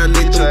bun, I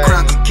let them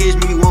crack and catch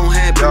me, won't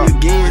happen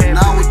again.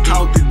 I was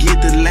taught to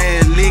get the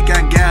last lick,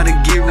 I gotta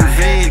get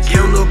revenge.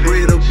 Count up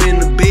bread up in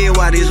the bed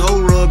while this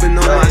hoe rubbing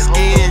on my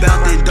skin.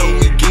 About that dough,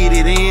 we get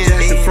it in.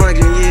 Jackson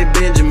Franklin, yeah,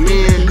 Benjamin.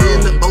 In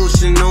the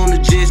ocean on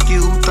the jet ski,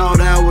 who thought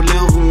I would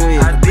ever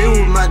win? I been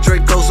with my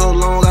Draco so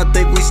long, I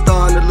think we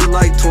starting to look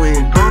like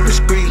twins. Bumping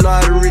street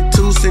lottery,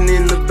 toosing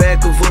in the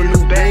back of a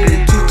new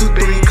baby.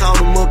 223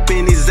 caught him up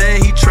in his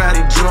ass, he tried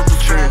to jump the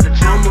fence.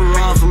 I'ma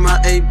ride for my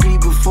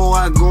AP before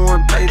I go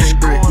and pay the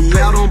script.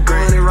 Y'all don't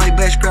burn it right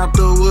back, strapped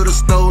up with a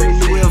stolen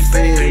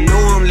welfare.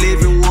 Know I'm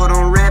living what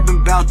I'm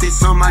rapping about, this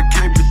something I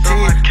can't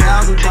pretend.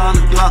 $1,000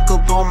 Glock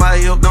up on my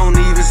hip, don't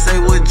even say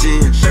what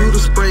gen. Shoot a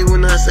spray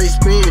when I say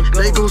spin,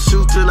 they gon'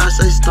 shoot till I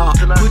say stop.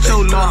 Put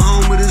your little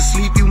homie to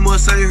sleep, you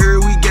must ain't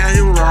heard we got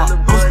him rocked.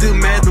 I'm still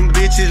mad them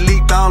bitches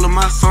leaked all of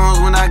my songs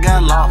when I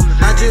got locked.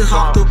 I just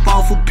hopped up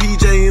off of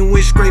PJ and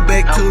went straight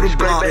back to the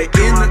block.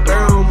 In the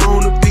I'm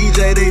on the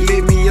PJ, they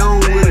let me on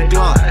with a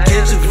Glock.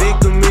 Catch a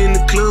victim in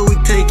the club, we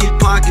take his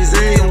pockets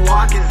and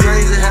walk.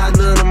 Crazy how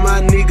none of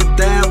my niggas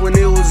died when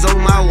it was on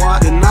my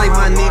watch. The night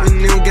my nigga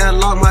them got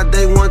locked, my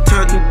day one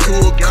turned into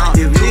a cop.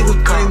 If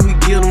niggas claim we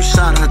get them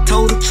shot, I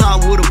told the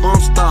chop with a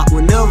bump stop.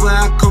 Whenever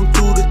I come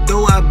through the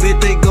door, I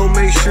bet they gon'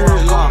 make sure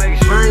it's locked.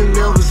 I ain't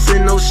never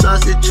send no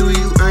shots at you,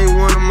 you ain't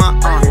one of my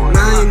art.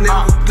 I ain't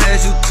never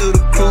pass you to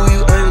the crew,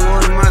 you ain't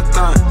one of my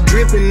thoughts.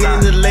 Drippin' in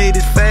the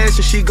latest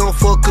fashion, she gon'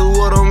 fuck her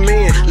what I'm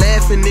in.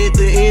 Laughing at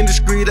the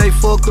industry, they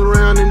fucked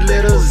around and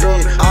let us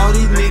in. All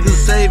these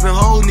niggas saving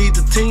hoes need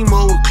to team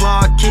over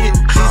Clark Kent.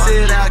 She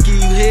said I'll give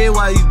you head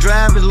while you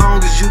drive as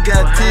long as you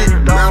got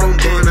 10. Now them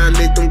gun, I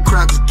let them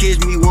crackers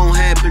catch me, won't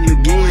happen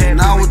again.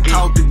 I was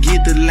taught to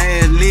get the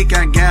last lick,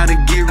 I gotta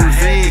get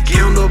revenge.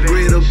 Count up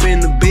bread up in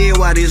the bed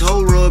while this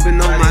hoe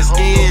rubbing on my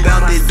skin.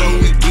 About that dough,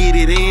 we get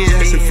it in.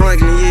 Jackson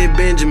Franklin, yeah,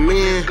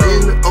 Benjamin.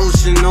 In the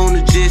ocean on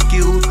the jet ski,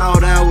 who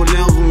thought I would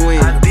ever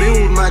win?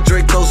 Been with my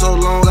Draco so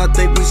long, I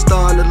think we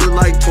starting to look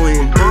like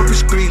twins. Bumping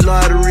street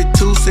lottery,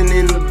 toosing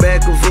in the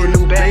back of a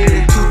new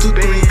baby.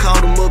 223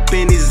 caught him up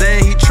in his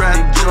ass, he tried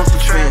to jump the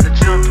fence.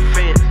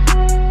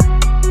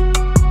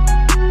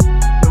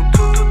 Them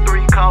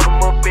 223 caught him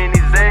up in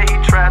his ass, he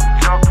tried to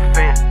jump the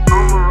fence.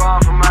 I'ma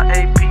ride for my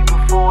AP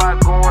before I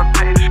go and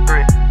pay the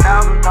script.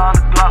 $1,000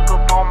 Glock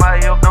up on my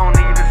hip, don't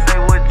even say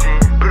what gen.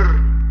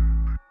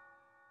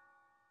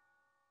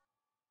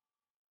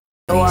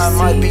 Know I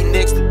might be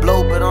next to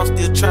blow, but I'm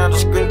still trying to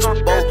scratch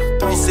a bow.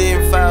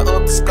 375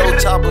 up the scope,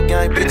 chopper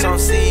gang, bitch, I'm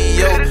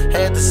CEO.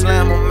 Had to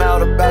slam him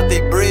out about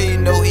that bread, you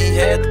know he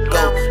had to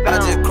go. I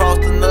just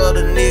crossed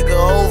another nigga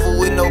over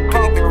with no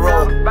pick and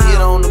roll.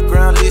 Get on the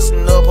ground,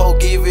 listen up, ho,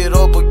 give it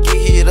up or get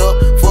hit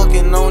up.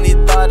 Fucking on his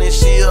thought and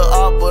she a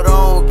op, but I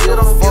don't give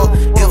a fuck.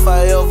 If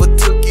I ever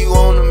took you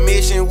on a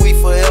mission, we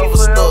forever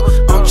stuck.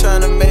 I'm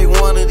trying to make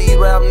one of these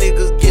rap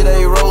niggas get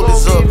a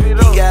rollers up. He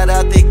got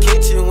out that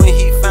kitchen when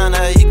he found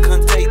out he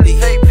couldn't take the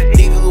heat.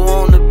 Niggas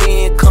wanna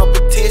be in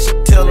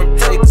competition, tell him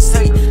take a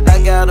seat.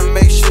 I gotta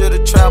make sure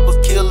the trappers,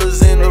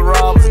 killers, and the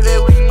robbers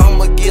eat.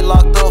 I'ma get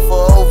locked up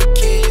for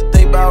overkill, you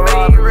think about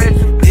robbery.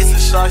 This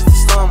is shots to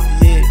summer,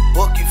 yeah.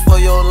 Book you for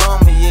your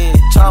lumber, yeah.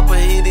 Choppa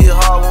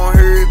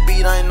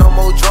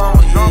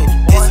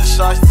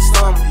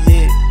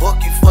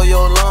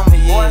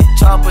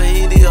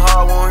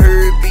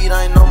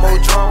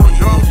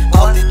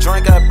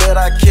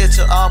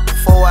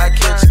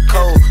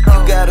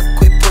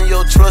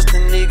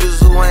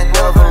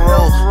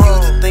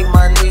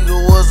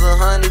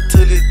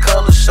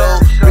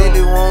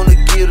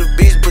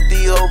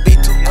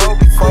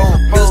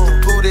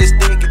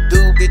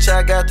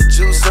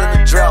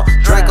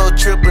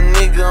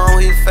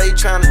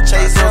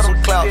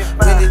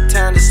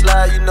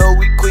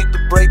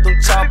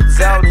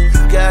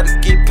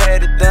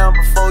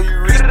you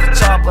reach the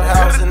chopper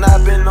house. And I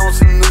been on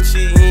some new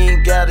shit, you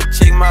ain't gotta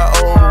check my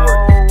old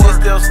work.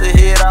 10 steps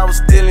ahead, I was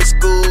still in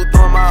school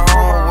doing my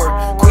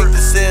homework. Quick to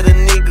set a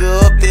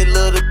nigga up, they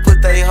love to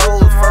put they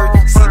hoes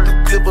first. See the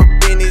clip up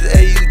in his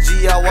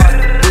AUG, I watch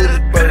the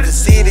bullet burn. The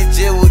city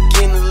jail was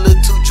getting a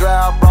little too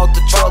dry, I brought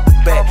the trouble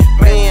back.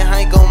 Man,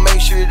 I ain't gon'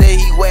 make sure that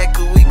he whack,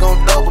 cause we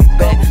gon' double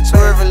back.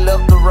 Swerving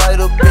left to right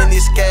up in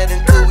this scat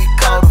until we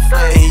caught a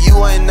flag. And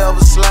you ain't never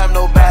slapped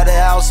nobody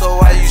out, so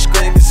why you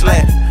screaming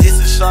slap? This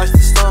a shot to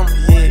stomach,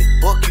 yeah.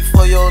 Bucky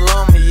for your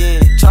lumber, yeah.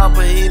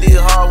 Chopper hit it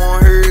hard,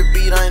 won't hurt it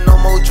beat, ain't no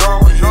more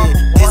drama, yeah.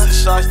 This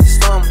a shot to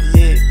stomach,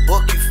 yeah.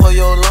 Bucky for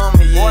your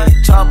lumber, yeah.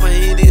 Chopper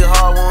hit it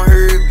hard, won't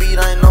hurt it beat,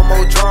 ain't no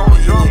more drama,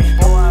 yeah.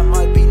 Boy, I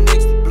might be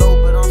next to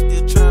blow, but I'm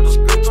still trying to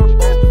scratch a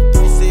bow.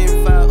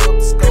 375 up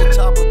the scope,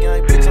 chopper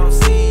gang, bitch, I'm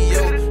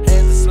CEO.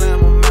 Had to slam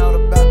him out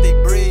about they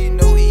bread, you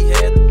know he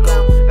had to go.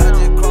 I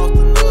just crossed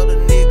another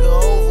nigga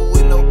over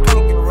with no pick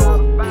and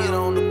roll. Hit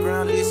on the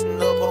ground, listen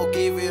up, ho,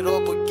 give it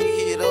up or get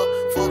hit up.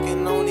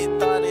 Fucking on it,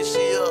 thought that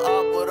she a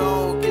op, but I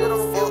don't give a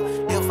fuck.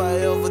 If I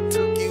ever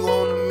took you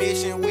on a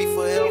mission, we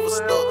forever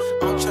stuck.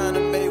 I'm trying to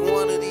make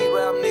one of these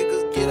rap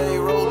niggas get a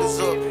rollers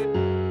up.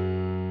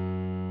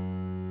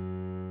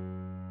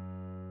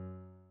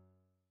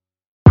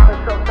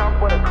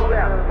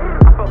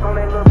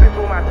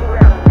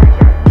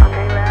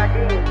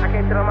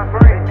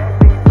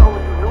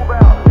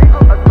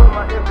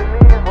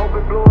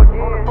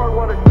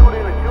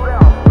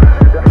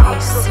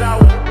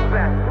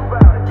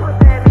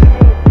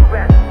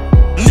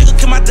 Nigga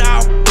kill my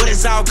dog, but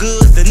it's all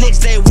good. The next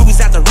day we was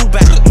at the root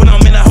back. When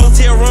I'm in a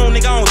hotel room,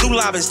 nigga, I don't do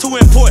lobbies. Too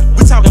important.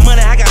 We talking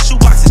money, I got shoe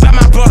boxes. By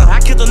my brother, I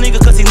killed a nigga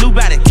cause he knew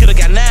about it. Killer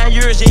got 9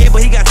 years, yeah,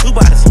 but he got 2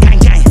 bodies. Gang,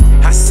 gang.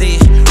 I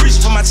said, reach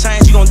for my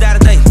change, you gon' die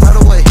today. Right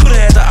away. Coulda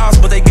had the ops,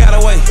 but they got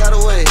away. Got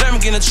away. Let me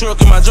get in the truck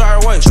in my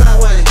driveway.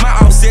 My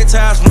offset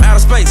ties from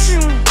outer space.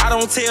 I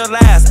don't tell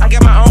lies, I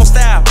got my own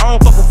style. I don't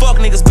fuck with fuck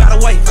niggas, by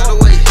the way.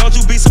 Don't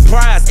you be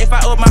surprised if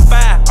I up my 5.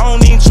 I don't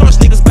even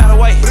trust niggas, by the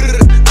way.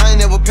 I ain't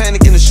never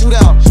panic in the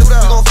shootout. We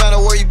gon' find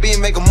out where you be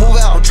and make a move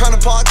out. I'm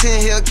tryna park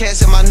 10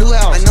 Hellcats at my new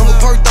house. Like number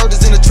perk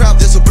 30s in the trap,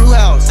 just a blue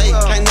house. Hey,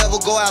 can't never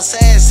go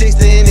outside,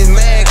 60 in his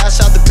mag. I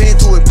shot the pin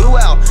to it, blew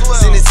out.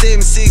 Sending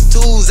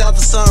 7.62s out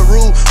the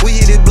sunroof. We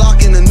hit it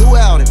block in the new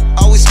outing.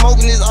 Always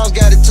smoking this, always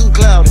got it too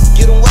cloudy.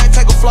 Get them whack,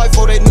 take a flight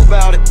before they knew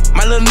about it.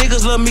 My little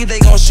niggas love me, they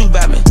gon' shoot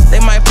by me. They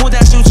might pull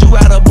that shoot you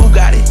out of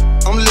Bugatti.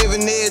 I'm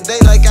living every day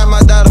like I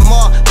might die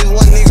tomorrow. This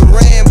one nigga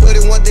ran, but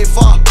it went they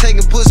far.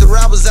 Taking pussy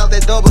rappers out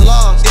that double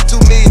R's. Get 2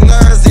 million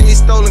nerds in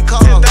these stolen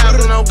cars.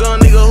 10,000 on gun,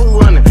 nigga,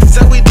 who running?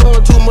 Said we doing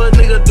too much,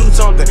 nigga, do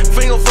something.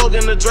 Finger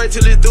fucking the Drake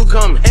till it do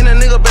coming. Ain't a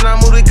nigga been I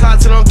move the car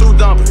till I'm through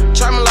dumping.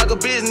 Try me like a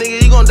bitch, nigga,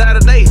 you gon' die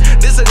today.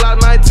 This a Glock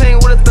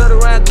 19 with a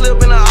 30 round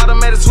clip and an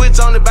automatic switch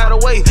on it, by the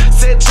way.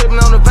 Said tripping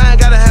on the vine,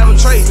 gotta have a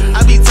tray.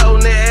 I be told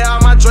that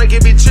all my Drake,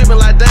 it be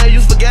tripping like damn, you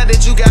forgot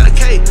that you got a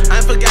K.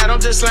 I ain't forgot, I'm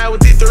just sliding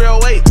with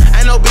D308.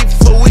 Ain't no beef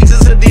for weeks,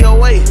 it's a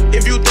DOA.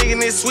 If you thinking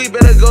it's sweet,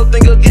 better go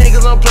think again,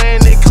 cause I'm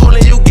playing it cool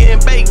and you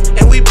getting baked.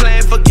 And we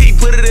playing for keep,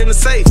 put it in the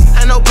safe.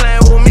 Ain't no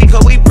playing with me,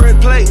 cause we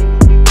print play.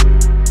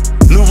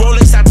 New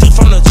Rolex I took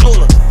from the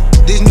jeweler.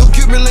 This new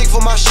Cuban link for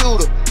my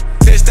shooter.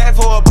 Test that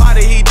for a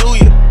body, he do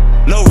you.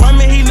 No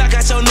ramen, he knock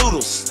out your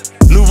noodles.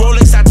 New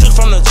Rolex I took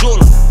from the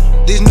jeweler.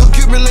 This new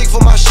Cuban link for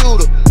my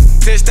shooter.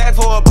 Test that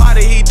for a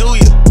body, he do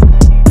you.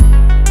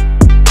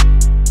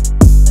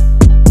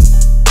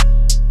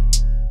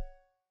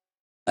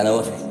 أنا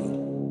وافق.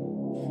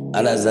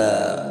 أنا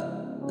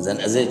إذا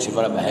انأذيت شي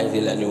مرة بحياتي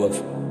لأني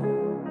وافق.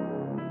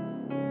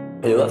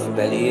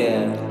 الوفا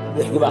يعني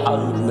بيحكي مع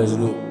حاله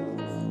مجنون.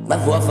 ما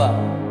في وفا.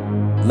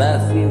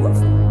 ما في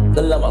وفا.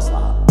 كلها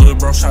مصلحة. Little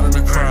bro shot in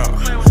the crowd.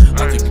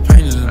 I think he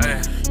painted a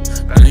nigga.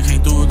 That nigga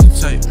can't do it to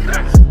tape.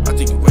 I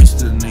think he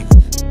wasted a nigga.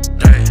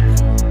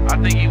 I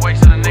think he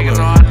wasted a nigga.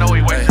 No, I know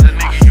he wasted a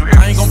nigga. You hear me?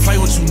 I ain't gon' play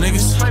with you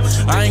niggas.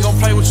 I ain't gon'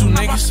 play with you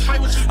niggas.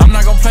 I'm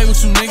not gon' play with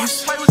you niggas.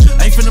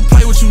 Ain't finna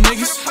play with you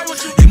niggas.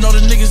 You know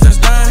the niggas that's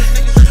dying.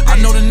 I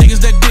know the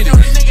niggas that did it.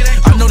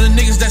 I know the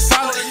niggas that's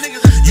solid.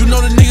 You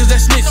know the niggas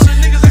that snitch.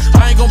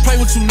 I ain't gon' play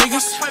with you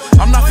niggas.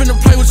 I'm not finna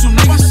play with you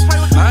niggas.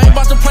 I ain't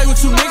about to play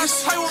with you niggas.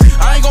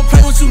 I ain't gon'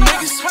 play with you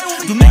niggas.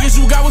 The niggas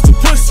you got with the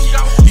pussy.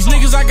 These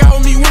niggas I got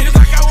with me with it.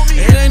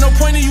 It ain't no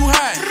point in you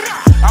hiding.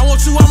 I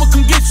want you, I'ma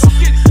come get you.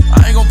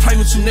 I ain't gon' play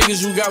with you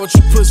niggas, you got with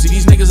your pussy.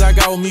 These niggas I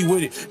got with me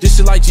with it. This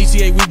shit like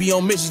GTA, we be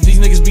on missions. These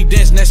niggas be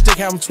dancing, that stick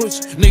have them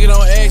twitching. Nigga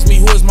don't ask me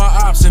who is my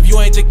ops. If you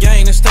ain't the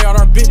gang, then stay out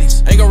our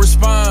business. Ain't gon'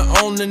 respond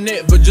on the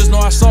net, but just know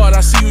I saw it,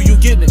 I see you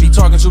getting it. He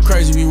talking too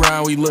crazy, we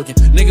round, we looking.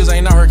 Niggas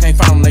ain't out here, can't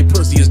find them, they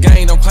pussy. His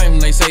gang don't claim them,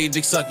 they say he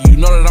dick sucky. You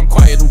know that I'm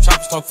quiet, them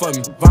choppers talk for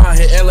me. Vine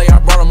hit LA, I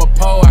brought him a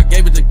pole. I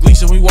gave it to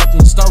Gleason, we walked in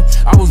the store.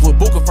 I was with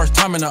Booker first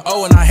time in the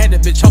O, and I had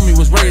that bitch on me,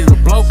 was ready to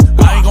blow.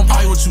 I ain't gon'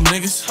 play with you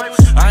niggas.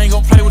 I ain't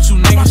gon' play with you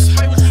niggas.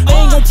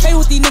 I ain't gon' play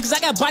with these niggas, I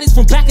got bodies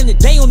from back in the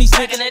day on these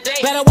niggas.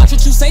 Better watch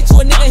what you say to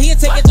a nigga, he'll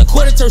take it to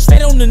quarter turn,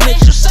 straight on the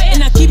nigga.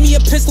 And I keep me a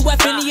pistol,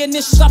 weapon, the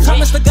initials, I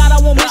promise to God I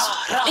won't miss.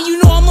 And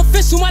you know I'm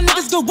official. official, my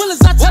niggas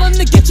gorillas. I tell them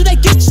to get you, they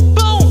get you.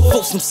 Boom.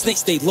 Folks, some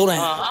snakes, they low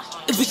down.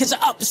 If we catch her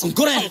up, it's some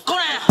go down.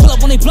 Pull up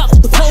when they block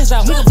with the clothes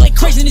out. We gon' play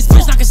crazy in this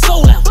bitch, knockin'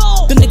 soul out.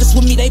 The niggas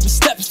with me, they be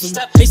steppin' for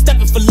me. They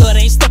steppin' for love,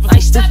 they ain't steppin' for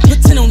me.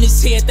 Put 10 on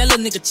his head, that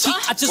little nigga cheat.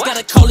 I just got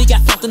a call, he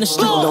got fucked in the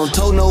street. Don't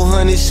tote no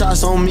 100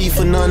 shots on me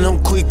for none,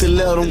 I'm quick to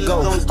let them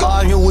go.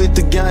 Arguing with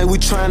the gang, we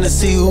tryna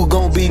see who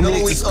gon' be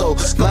next. So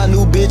my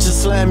new bitch will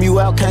slam you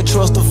out, can't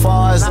trust as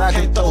far as I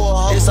can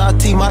throw.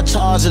 SIT my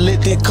charger,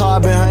 let that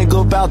carbon hang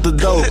up out the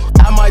door.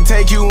 I might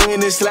take you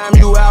in and slam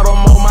you out on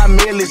my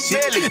milli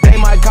shit. They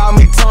might call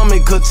me Tommy,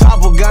 cause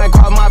choppa gun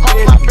cross my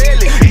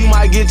belly. You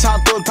might get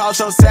chopped up, toss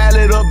your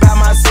salad up by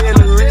my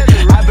celery.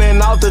 I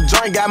been off the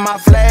joint, got my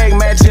flag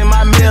matching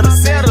my middle.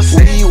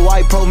 Weed,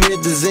 white,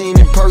 promethazine,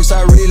 and perks,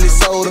 I really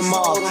sold them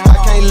all. I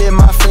can't let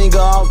my finger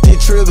off the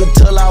trigger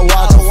till I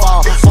watch them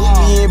fall. Put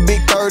me in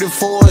big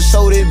 34 and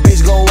show that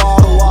bitch go wall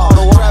to wall.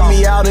 Grab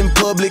me out in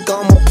public,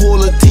 I'ma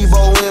pull a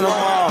TiVo in them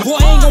all. Boy,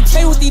 I ain't gon'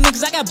 play with these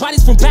niggas, I got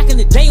bodies from back in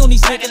the day on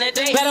these niggas.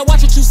 Better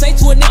watch what you say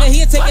to a nigga,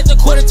 he'll take it to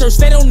quarter turn,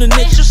 stay on the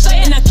nigga.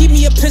 And I keep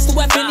me a pistol,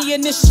 weapon, the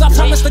initials, I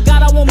promise to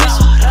God I won't miss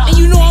you. And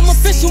you know I'm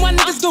official, my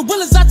niggas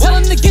gorillas, I tell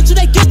them to get you,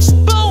 they get you.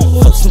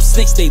 Boom. Fuck some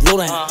snakes, they low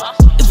down.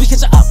 If we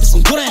catch her up, it's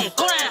some go down.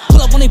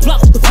 Pull up when they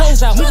block with the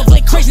clothes out. We gon'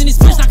 play crazy in this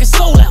bitch, knockin'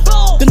 soul out.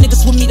 The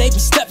niggas with me, they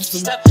be steppin' for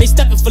me. They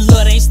steppin' for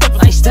love, they ain't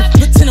steppin' for me.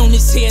 Put 10 on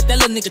his head, that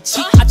little nigga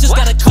cheat. I just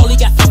got a call, he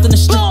got fucked in the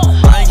street.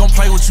 I ain't gon'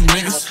 play with you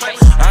niggas.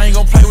 I ain't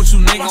gon' play with you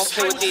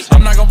niggas.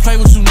 I'm not gon' play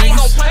with you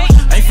niggas.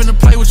 Ain't finna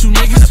play with you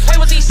niggas.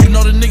 You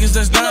know the niggas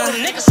that's dying.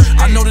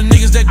 I know the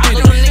niggas that did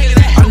it.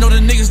 I know the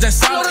niggas that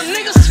solid.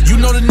 You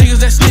know the niggas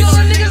that snitch.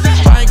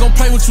 I ain't gon'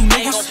 play with you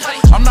niggas.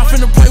 I'm not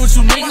finna play with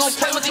you niggas.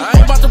 I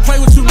ain't about to play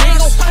with you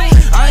niggas.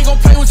 I ain't gon'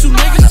 play with you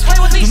niggas.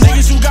 You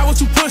niggas, you got what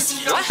you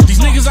pussy. These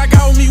niggas I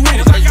got with me with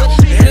it.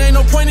 It ain't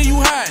no point in you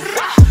hiding.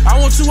 I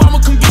want you, I'ma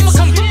come get you.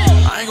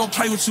 I ain't gon'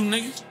 play with you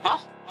niggas.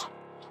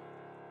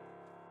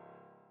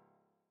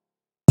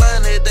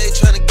 They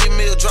tryna give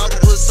me a drop and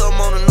put something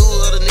on the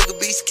news, other nigga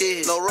be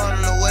scared. No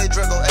running away,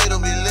 Draco 8 will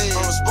be lit.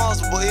 I'm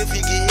responsible if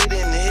he get hit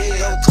in the head.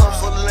 Don't come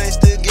full of lane,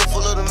 still get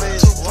full of the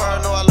mess. Too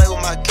paranoid, I lay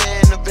with my can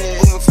in the bed.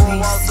 Moving from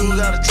walk through,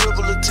 got a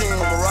triple of 10.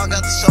 I'ma rock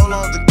out the show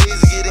on the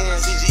g-eazy get in.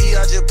 CGE,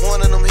 I just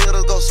pointing them here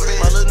to go spin.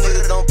 My little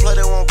niggas don't play,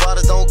 they won't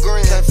bother, don't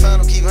grin. Can't find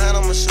them, keep hand,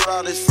 I'ma shoot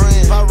all his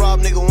friends. If I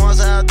rob nigga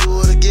once, I'll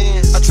do it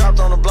again. I trapped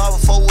on the block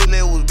before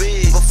Willie was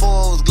big.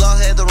 Before it was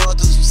Glock, had to run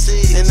through some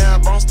seeds. And now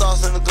I'm bone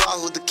stars in the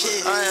Glock with the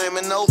kid. I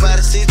ain't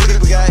nobody see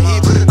people got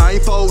hit. I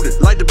ain't folded,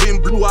 like the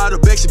bin blew out, the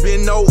back she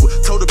been over.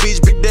 Told the bitch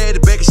big daddy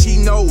back and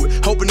she know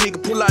it. Hope a nigga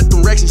pull out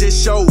directions,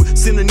 just show it.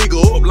 Send a nigga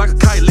up like a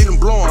kite, let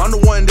him blowin'. I'm the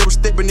one that was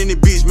stepping in the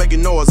bitch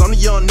making noise. I'm the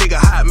young nigga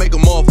hot, make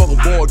a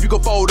motherfucker bored. If you go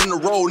forward in the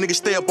road, nigga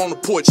stay up on the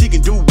porch. He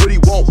can do what he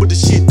want, but the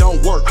shit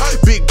don't work.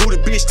 Big booty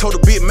bitch told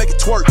the bitch make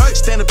it twerk.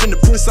 Stand up in the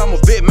pussy, I'm a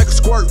vet, make a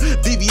squirt.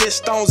 VVS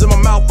stones in my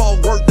mouth all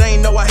work. They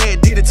ain't know I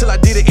had did it till I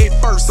did it at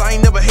first. I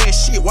ain't never had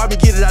shit, why me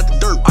get it out the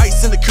dirt?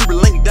 Ice in the Cuban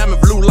link,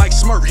 diamond blue like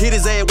Smurf. Hit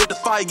his ass with the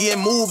fire,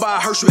 getting moved by a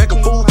hearse. You act a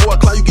fool for a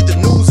clock, you get the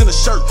news in a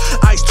shirt.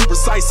 Ice too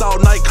precise all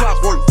night,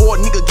 clockwork. Boy,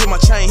 nigga get my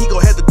chain, he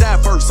gon' have to die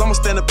first. I'ma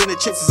stand up in the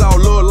chest, all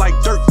love like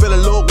dirt. Fell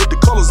in love with the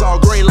colors all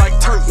green like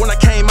turf. When I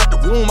came out the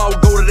womb, I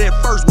would go to that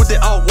first with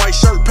that off-white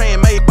shirt.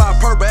 Paying made by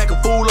purple, acting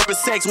fool up in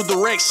sex with the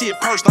rack shit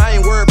purse. I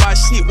ain't worried about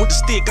shit with the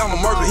stick, I'm a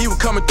murderer. He was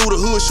coming through the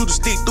hood, shoot a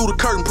stick through the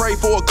curtain. Pray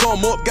for a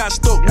come up, got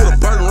stuck with a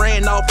burden.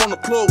 Ran off on the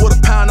plug with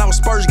a pound, I was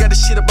spurs. Got the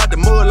shit about the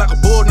mud like a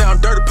bull. Now I'm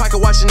dirty pocket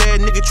watching that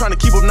nigga trying to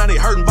keep up. Now they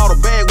hurting, bought a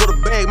bag with a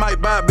bag.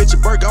 Might buy a bitch a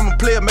burger. I'm a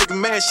player, make a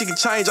mad, she can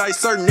change. I ain't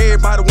certain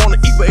everybody wanna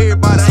eat, but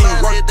everybody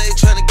ain't right. They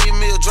tryna give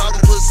me a drop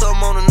and put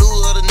something on the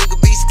news, other nigga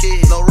be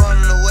scared. No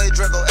running away,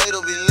 Draco 8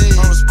 will be lit.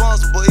 I'm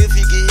responsible if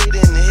he get hit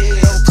in the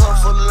head. Don't come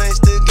full of lane,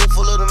 still get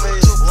full of the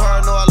mess. Too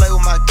paranoid, I lay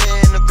with my can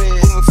in the bed.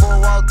 Moving for a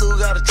walk through,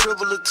 got a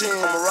triple of 10.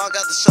 I'ma rock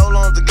out the show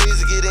on the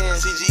g-eazy get in.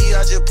 CGE,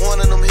 I just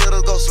pointing them here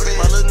to go spin.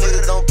 My little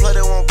niggas don't play,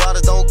 they won't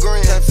bother, don't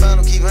grin. Can't find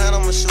them, keep hand,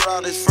 I'ma shoot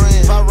all his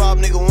friends. If I rob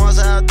nigga once,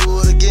 I'll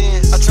do it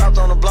again. I trapped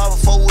on the block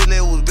before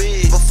Willie was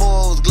big.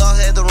 Before it was Glock,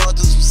 had to run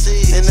through some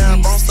seeds. And now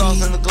I'm bone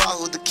stars in the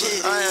Glock with the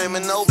kid. I ain't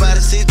nobody,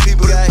 see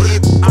people got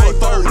hit. I ain't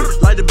folded,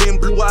 like the bin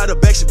blew out, the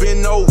back she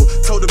been over.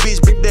 Told the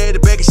bitch big daddy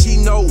back and she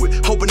know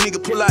it. Hope a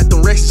nigga pull out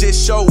directions,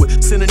 just show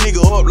it. Send a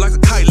nigga up like a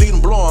kite, lead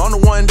him blowin'. I'm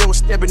the one that was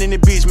stepping in the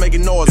bitch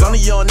making noise. I'm the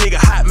young nigga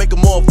hot, make a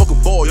motherfucker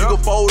boy. You go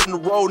forward in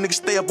the road, nigga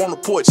stay up on the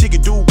porch. He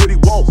can do what he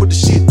want, but the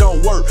shit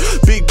don't work.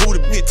 Big booty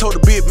bitch told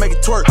the bitch make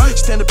it twerk.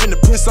 Stand up in the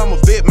pussy, I'm a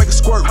vet, make a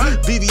squirt.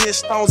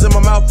 VVS stones in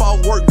my mouth all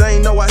work. They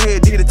ain't know I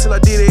had did it till I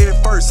did it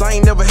at first. I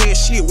ain't never had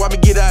shit, why me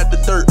get out the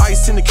dirt?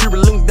 Ice in the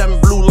Cuban link,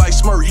 diamond blue like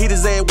Smurf. Hit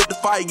his ass with the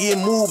fire,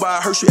 getting moved by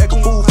a hearse. You act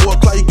a fool for a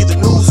clock, you get the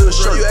news in a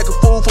shirt. You act a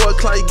fool for a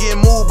clock, you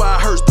getting moved by a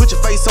hearse. Put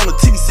your face on the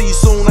titty, see you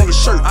soon on the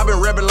shirt. I been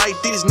rapping like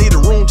this, need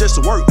a room just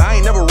to work. I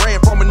ain't never ran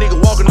from a nigga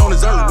walking on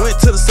his earth. Went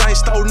to the same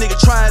store, nigga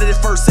tried it at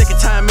first. Second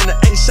time in the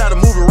 8 shot a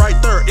movie right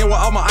there. And with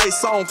all my ice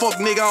song, fuck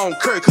nigga on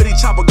Kurt. Could he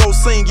chopper go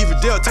sing if you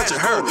dare touching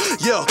her?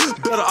 Yeah,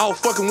 better off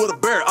fucking with a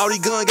bear. All these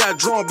guns got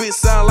drawn, bitch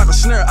sound like a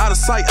snare. Out of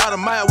sight, out of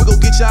mind, we gon'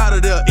 get you out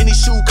of there. Any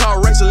shoe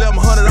called Ricch, $1,100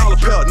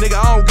 pair. Nigga,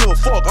 I don't give a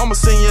fuck, I'ma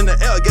sing you in the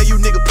air. Gave you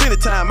nigga plenty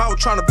time, I was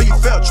tryna be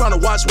fair.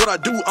 Tryna watch what I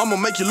do, I'ma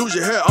make you lose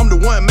your hair. I'm the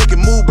one making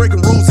move,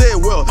 breaking rules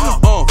everywhere.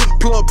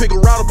 Plug, pick a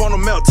route up on the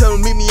map. Tell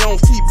him meet me on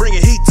feet, bringing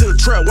heat to the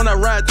trap. When I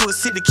ride through the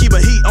city, keep a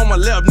heat on my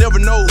left. Never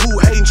know who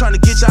hating, trying to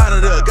get you out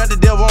of there. Got the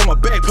devil on my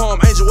back, palm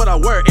angel, what I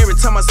wear. Every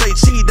time I say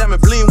cheese, diamond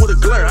bling with a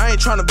glare. I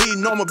ain't trying to be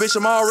normal, bitch,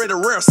 I'm already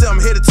rare. Say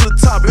I'm headed to the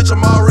top, bitch,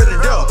 I'm already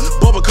there.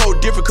 Bubble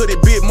coat different, could it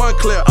be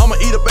Montclair? I'ma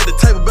eat up at the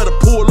table, better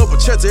pull up a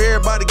chair to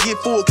everybody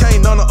get full. Can't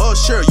none of us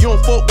share. You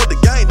don't fuck with the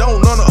gang, don't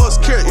none of us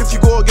care. If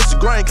you go against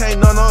the grain, can't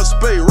none of us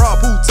pay.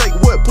 Rob who take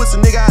what, pussy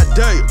nigga, I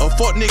dare. A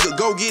fuck nigga,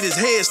 go get his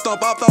head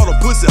stomp. I thought a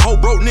pussy, whole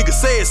broke nigga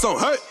said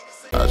something, hey.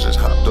 I just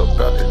hopped up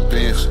out that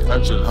Benz. I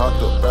just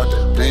hopped up out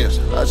that Benz.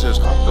 I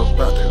just hopped up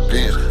out that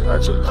Benz. I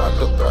just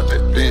hopped up out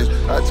that Benz.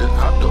 I just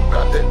hopped up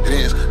out that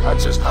Benz. I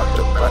just hopped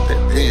up out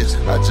that Benz.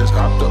 I just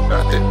hopped up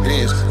out that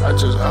Benz. I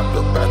just hopped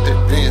up out that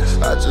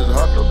Benz. I just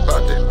hopped up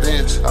out that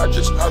Benz. I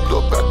just hopped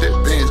up out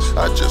that Benz.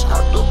 I just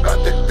hopped up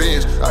out that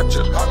Benz. I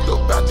just hopped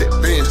up out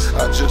that Benz.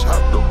 I just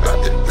hopped up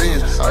out that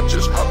Benz. I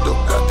just hopped up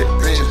out that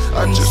Benz.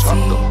 I just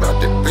hopped up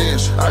out that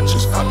Benz. I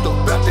just hopped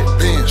up out that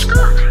Benz.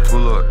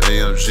 Pull up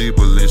AMG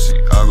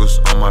Balenciagas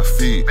on my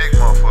feet.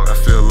 I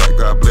feel like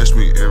God bless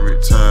me every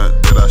time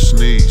that I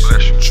sneeze.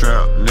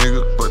 Trap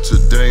nigga, but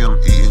today I'm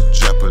eating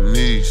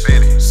Japanese.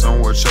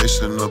 Somewhere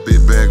chasing a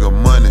big bag of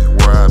money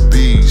where I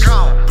be.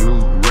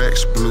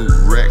 Blue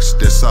racks,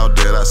 that's all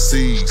that I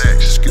see.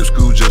 Skip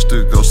school just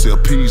to go sell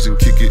peas and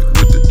kick it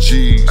with the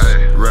G's.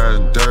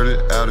 Riding dirty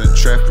out in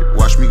traffic,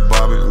 watch me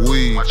bob and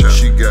weave.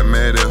 She got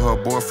mad at her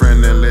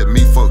boyfriend and let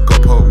me fuck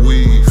up her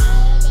weave.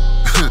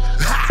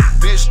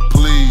 Bitch,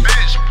 please.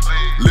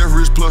 Left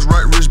wrist plus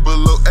right wrist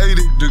below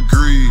 80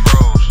 degrees.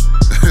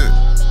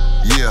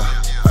 Yeah,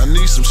 I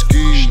need some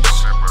skis.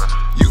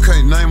 You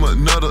can't name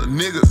another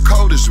nigga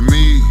cold as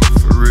me.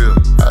 For real.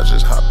 I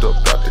just hopped up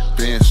out that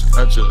Benz.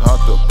 I just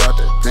hopped up out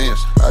that Benz.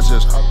 I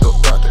just hopped up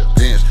out that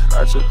Benz.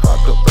 I just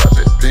hopped up out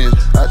that Benz.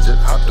 I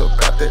just hopped up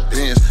out that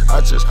Benz.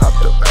 I just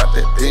hopped up out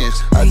that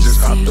Benz. I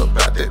just hopped up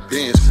out that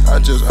Benz. I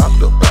just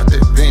hopped up out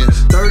that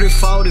Benz. 30,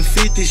 40,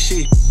 50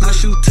 shit. I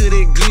shoot to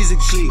that g-eazy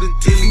click.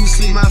 If you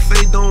see my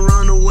face, don't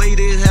run away.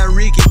 That's how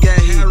Ricky got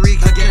hit.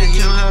 I can't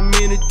count how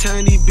many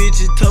times these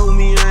bitches told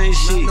me I ain't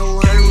shit.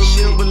 Can't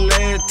remember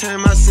last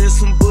time I sent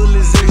some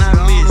bullets and I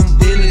missed.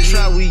 In the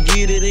trap, we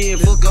get it in.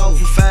 Fuck off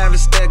for 5 and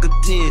stack of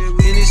 10. And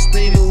this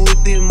steamer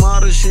with this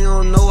model, she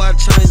don't know I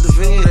changed the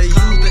van. They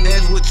used to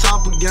ask what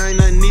choppa gang,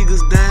 that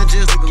niggas dying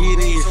just to get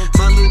in.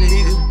 My little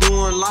nigga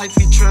doing life,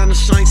 he tryna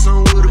shank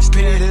some with a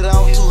pen. It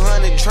out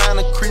 200,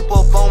 tryna creep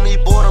up on me,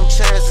 boy, them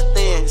chances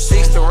thin.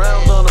 60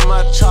 rounds under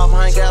my chop,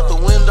 hang out the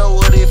window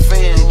with it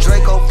fan.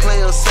 Draco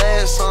play a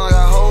sad song,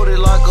 I hold it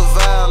like a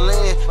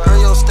violin.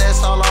 Heard your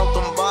stats all off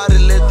them body,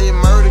 let that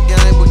murder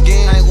game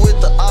begin. Ain't with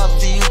the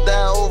ops, till you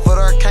die over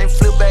there, can't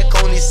flip back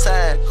on his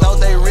side. Thought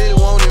they really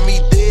wanted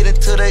me dead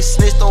until they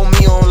snitched on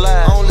me on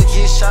live. Only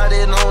get shot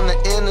at on the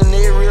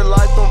internet, real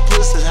life them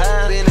pussies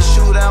high. Been a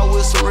shootout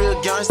with some real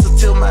gangsters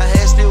till my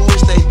head still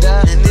wish they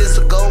died. And it's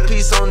a gold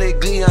piece on that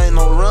glee, ain't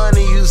no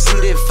running, you see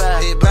that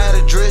fight. That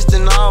body dressed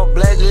in all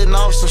black, letting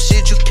off some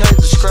shit you can't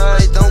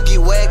describe. Don't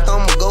get whacked,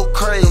 I'ma go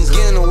crazy.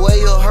 Getting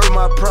away or hurt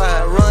my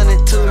pride.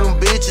 Running to them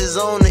bitches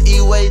on the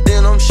E-way,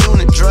 then I'm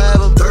shooting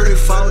drive up 30,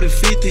 40,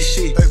 50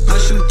 shit. I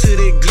shoot to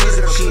that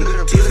g-eazy click.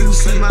 If you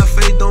see my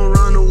face, don't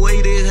run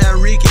away. That's how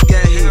Ricky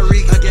got hit.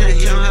 I can't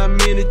count how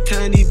many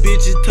times these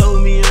bitches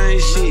told me I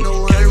ain't shit.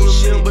 Can't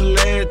remember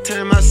last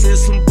time I sent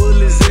some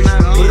bullets and I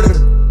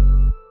missed.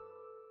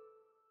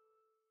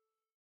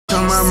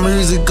 Turn my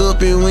music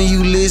up and when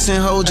you listen,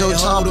 hold your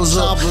choppers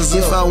up.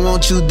 If I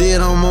want you dead,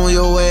 I'm on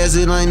your ass,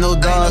 it ain't no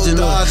dodging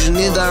up.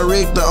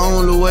 Indirect the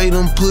only way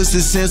them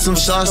pussies send some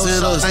shots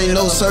at us. Ain't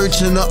no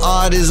searching the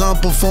artist, I'm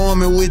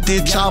performing with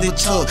this chopper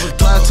tuck.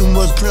 Apply too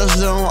much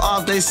pressure on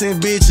off, they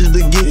send bitches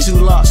to get you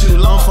locked.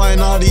 I'm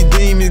fighting all these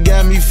demons,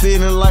 got me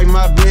feeling like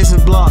my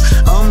blessing block.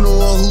 I'm the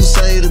one who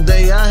saved the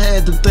day, I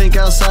had to think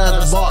outside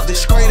the box.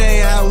 Straight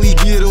ain't how we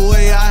get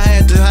away, I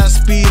had to high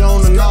speed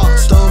on the knock.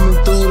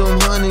 Stumbling through them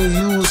honey,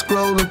 you was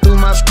scrolling through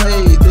my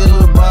page. That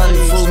little body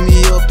fucked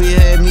me up, it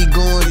had me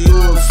going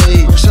through a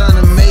phase. I'm trying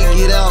to make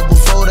it out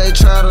before they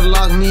try to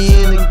lock me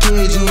in the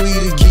cage. You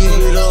either give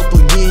it up or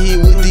get hit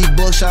with these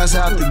buckshots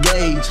out the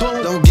gauge.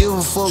 Don't give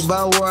a fuck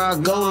about where I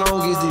go,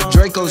 long as the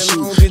Draco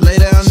shoot. Lay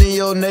down in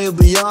your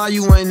neighbor yard,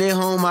 you ain't at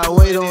home, I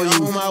wait on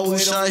you. Who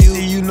shot you?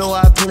 You know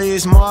I play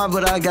smart,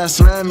 but I got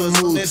slamming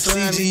moves.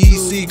 CGE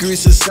Secret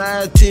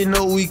Society,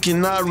 no we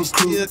cannot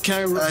recruit.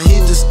 I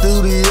hit the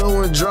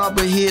studio and drop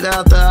a hit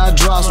after I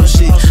drop some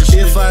shit.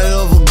 If I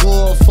ever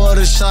go up for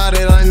the shot,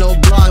 it ain't no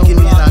blocking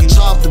it. I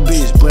chop the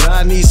bitch, but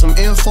I need some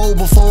info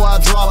before I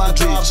drop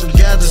the bitch.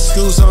 Got the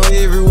scoops on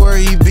everywhere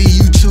he be,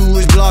 you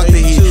choose block the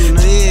hit.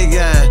 Dead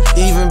guy,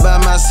 even by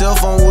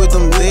myself, I'm with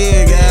them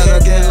dead guys. I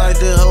can't like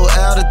the whole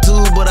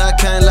attitude, but I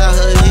can't let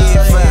her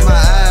head fire. My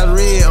eyes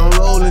red, I'm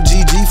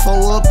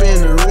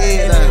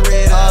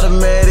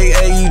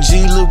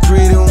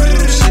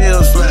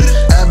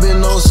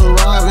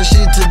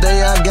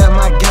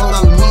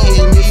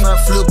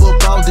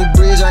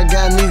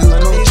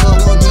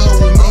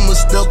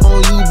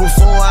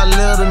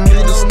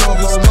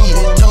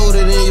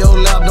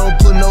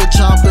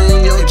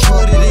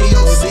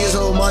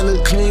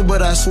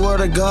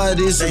God,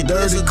 it's a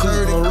dirty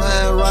crew. I'm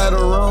riding right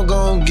or wrong,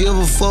 gon' give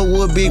a fuck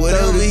what Big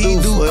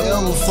 30 do.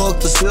 Forever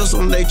fuck the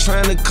system, they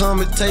tryna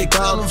come and take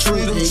all the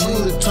freedom. And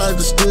you the type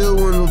to steal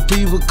when the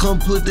people come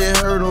put that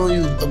hurt on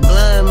you. A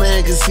blind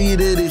man can see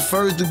that it's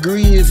first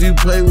degree if you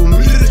play with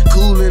me.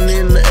 Coolin'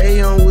 in the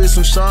A on with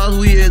some shots,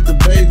 we at the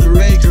bakery.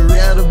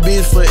 Got a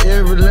bitch for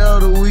every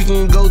letter, we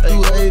can go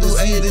through A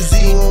to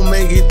Z. You won't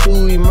make it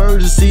through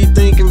emergency,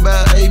 thinking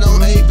about aping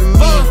me.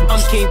 I'm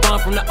King Von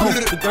from the O.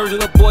 The dirty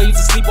little boy used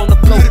to sleep on the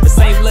floor. The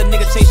same little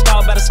nigga chased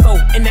all by the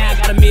scope. And now I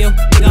got a meal,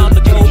 nigga on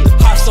the go.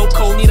 Heart so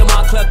cold, need a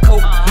Montclair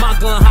coat. My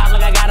gun hot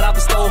like I got it off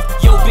the stove.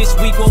 Yo, bitch,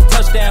 we gon'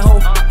 touch that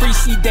hoe. Free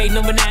C day,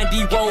 number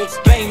 9D rolls.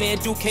 Bang man,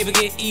 Duke Cave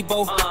get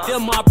Ebo.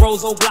 Them my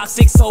bros, old block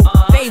 6-0.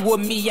 They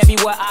with me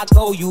everywhere I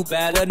go. You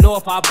better know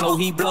if I blow,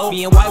 he blow.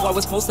 Me and White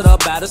was posted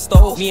up by the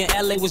stove. Me and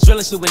LA was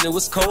drilling shit when it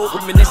was cold.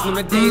 Reminiscing on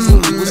the days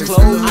when we was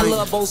close. I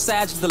love both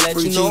sides just to let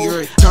you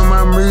know. Turn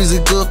my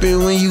music up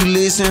and when you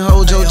listen,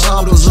 hold your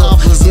choppers up.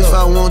 If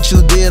I want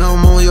you dead,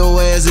 I'm on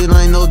your ass, it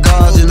ain't no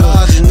dodging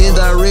up.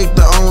 Indirect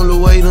the only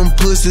way, them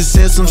pussies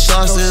send some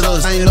shots at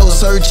us. Ain't no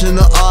searching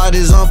the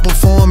artist, I'm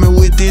performing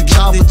with this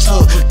chopper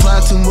tuck.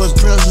 Apply too much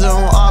pressure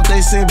on off,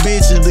 they send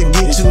bitches to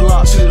get you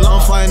locked.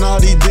 I'm fighting all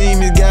these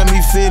demons, got me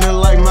feeling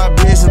like my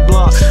blessing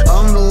block.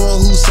 I'm the one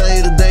who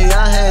saved the day,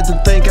 I had to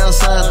think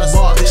outside the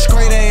box.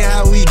 Straight ain't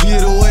how we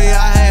get away,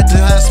 I had to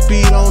high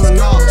speed on the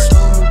knocks.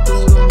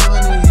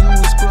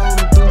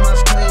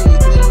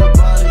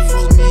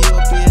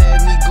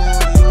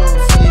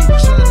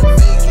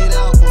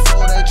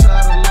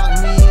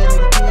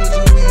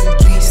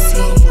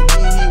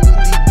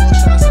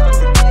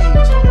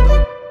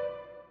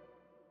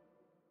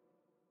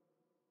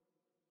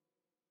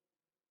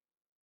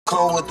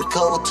 Come with the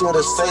cover to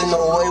the say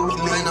no way we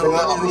leave.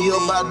 Run me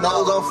up, my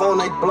nose off on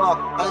they block.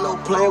 Ain't no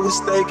plan, we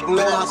staking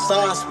now.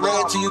 Outside,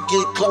 smack till you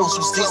get close.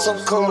 You see some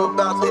come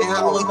about that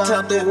how we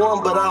tap that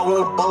one, but I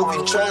want both.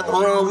 We tried to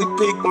run, we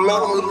pick them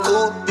out. We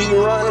cool, be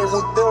running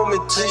with them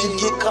until you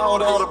get caught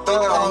out of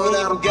bounds.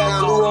 Without them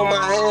got glue on my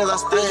hands, I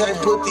still can't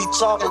put these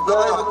choppers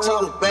down.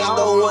 To the back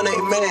door when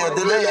they mad,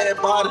 then that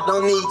body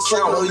don't need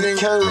count. No, you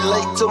can't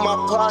relate to my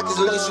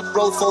pockets unless you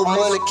broke for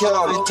money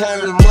count. This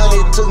time the money,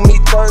 it took me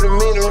 30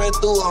 minutes, ran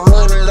through $100.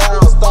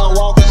 Start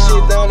walking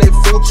shit down at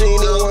 15,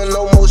 it wasn't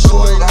no more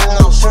shooting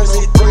down. Church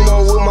 3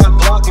 on with my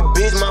Glock and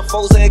bitch, my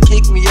folks had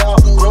kicked me out.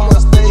 Grandma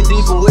stayed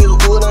deep in with the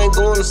wood, I ain't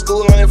going to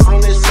school, I ain't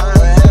from this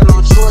side. I had no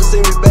choice,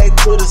 send me back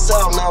to the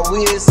south, now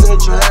we in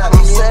Central Ave.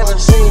 I'm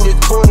 17 to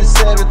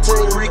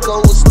 2017,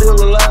 Rico was still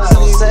alive.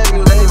 So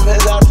 7 days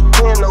passed out the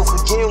 10, no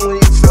forget when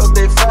you felt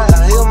that fire.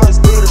 I hear my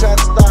stick, tried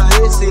to start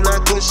hitting, I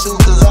couldn't shoot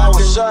cause I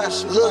was shot.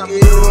 Look at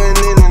it, went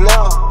in and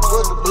out,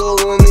 but the blood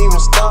wouldn't even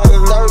start.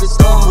 30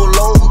 stumble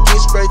over, get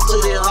straight to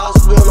the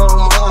hospital on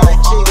my heart. They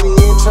kick me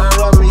in, try to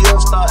wrap me up,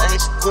 start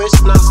asking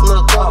questions, I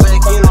snuck out. Back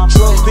in the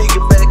truck, pick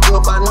it back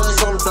up, I need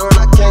something done,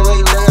 I can't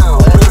lay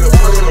down.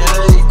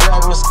 Hey,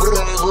 grabbing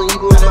screws when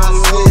you in my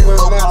feet.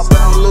 Go pop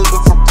out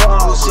looking for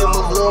problems, shit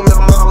my blood, man,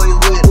 I'm always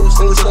with it.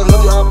 Niggas say,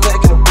 look, I'm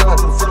packing a blunt.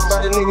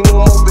 Everybody nigga knew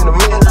I'm up in a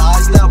minute. I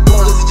stopped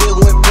blunt, cause it just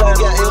went black.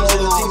 Got M's in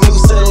the TV, new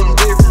something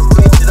different.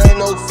 Bitch, it ain't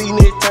no fee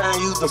next time,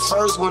 use the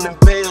first one and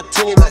pay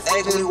attention.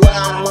 Ask me why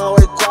I'm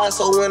always quiet,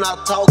 so when I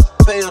talk,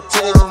 pay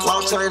attention.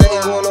 Long train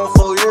ain't going on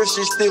 4 years,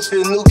 shit still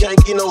feel new, can't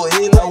get no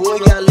hit. I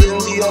wouldn't got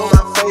little G on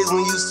my face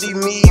when you see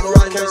me.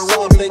 Right, can't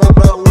stop thinking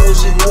about when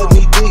shit look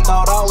me deep.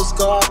 Thought I was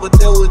scarred, but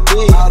that was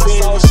deep. All the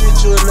soft shit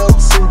you never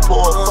seen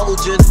for a foe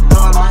just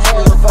done. I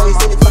had a face,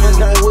 they find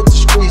out with the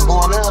streets,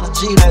 going out of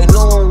G, they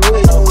know I'm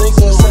with. Don't think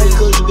you say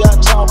cause you got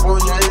chopper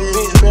on your head,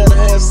 bitch, better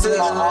have sex.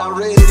 I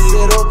already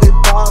set up it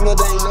partner,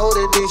 they know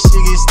that this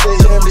shit get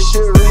staged. Every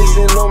shit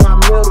racing on my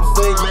middle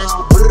face, man.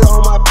 Put it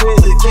on my pen,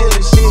 the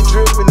killing shit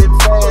dripping it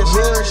fast.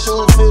 Mirror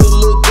shoes feel a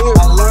little different.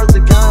 I learned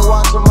the game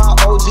watching my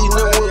OG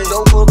new with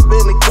dope up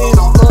in the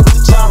kingdom. Up the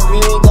chopper,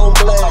 you ain't gon'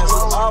 blast.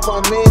 All my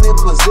men in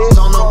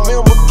position, no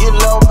member get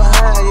low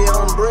behind. Yeah,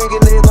 I'm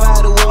bringing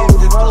everybody with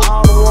me.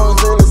 All the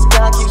ones in the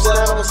sky keep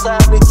standing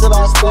beside me till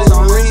I stay.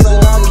 Some reason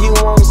I keep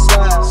on the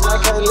side. I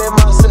can't let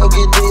myself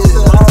get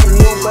dizzy. All the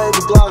new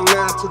baby Glock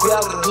 9 took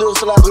out the clip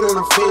till I put in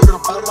the fit.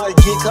 I might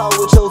get caught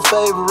with your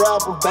favorite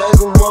rapper,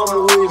 baby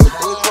mama with me.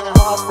 It came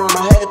hard from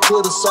the hat to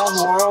the soft,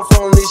 where I'm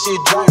from, this shit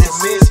drop that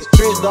message.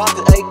 Trick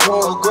Dr.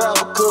 Acorn, grab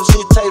a cup,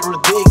 shit take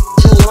ridiculous.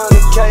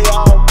 200K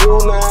all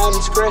blue, now I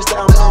done scratched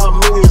out all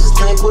millions.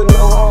 Can't put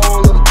no hole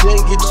on the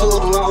jet, get you a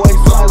one-way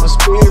flight with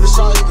spirit.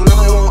 So you can I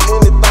ain't want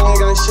anything,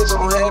 ain't shit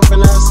gon'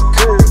 happen, I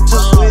secure. 2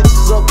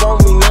 switches up on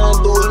me, now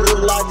I do it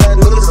look like I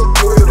need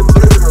security.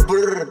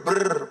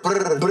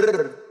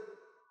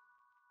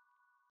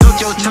 Took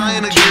your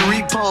train to get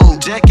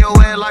repoed. jack your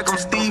ass like I'm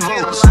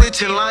Steve-O.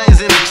 Switching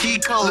lanes in the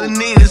cheat code. Little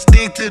niggas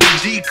stick to the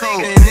G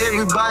code. And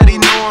everybody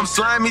know I'm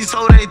slimy,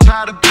 so they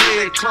try to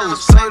play it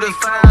close.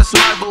 Certified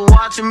sniper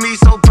watching me,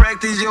 so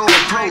practice your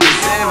approach.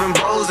 7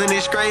 bows and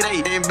it's straight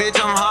 8. And bitch,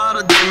 I'm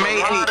harder than May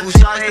 8. Pooh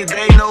Shiesty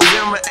today,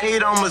 November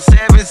 8. I'm a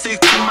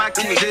 7-6 to my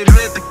cake. Just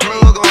let the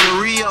plug on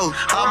the Rio.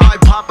 I might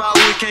pop out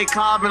with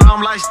K-Cobb and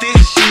I'm like Stitch,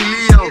 she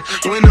Leo.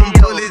 When them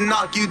bullets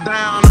knock you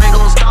down, ain't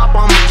gon' stop,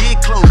 I'ma get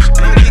close.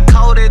 Don't get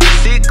caught at the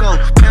Sitco.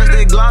 Pass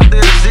that Glock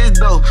to the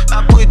Zizdo.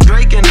 I put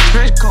Drake in the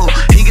trench coat.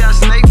 He got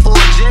Snake for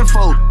a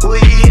Genfo. Where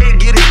he at,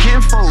 get a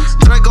kinfolk.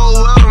 Draco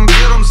well them,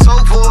 get them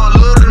soap for a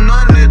little,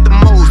 nothing at the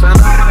most.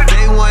 Found out my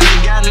day one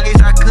and got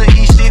laced. I couldn't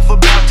eat shit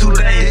for about 2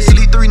 days.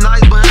 Sleep 3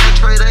 nights behind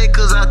trade A,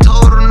 cause I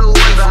told him to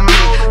wait for me.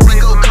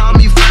 Rico called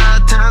me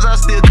 5 times, I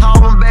still call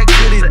him back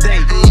to this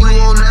day. And you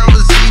won't never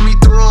see me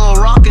throw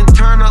a rock and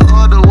turn the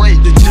other way.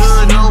 The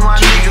judge know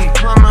my niggas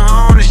coming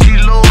home and she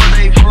lower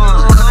they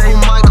fun. Couple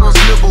might gon'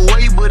 slip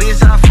away, but it's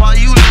how far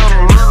you let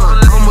them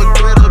run. I'm a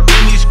threat up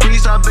in these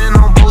streets, I been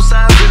on both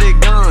sides of that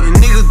gun. And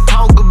niggas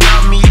talk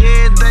about me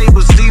every day,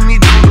 but see me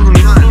don't do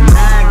nothing.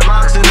 9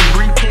 Glocks in the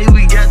briefcase,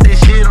 we got that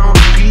shit on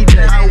the PJ.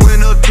 I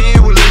went up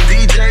 10 with a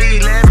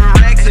DJ,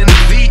 11 racks in the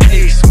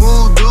V8.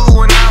 Smooth dude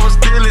when I was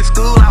still in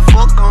school, I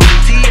fucked on the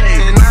TA.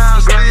 And now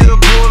I still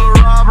pull a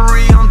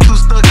robbery, I'm too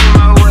stuck in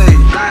my way.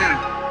 Damn,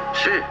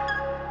 shit,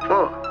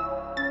 fuck.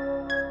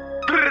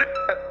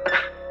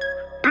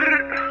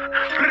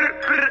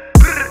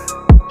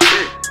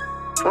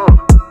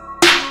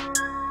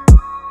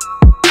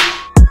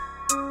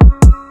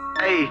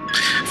 Hey,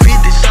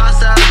 50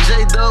 shots out of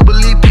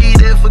J-double-E-P,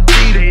 that for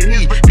T to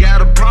T.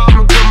 Got a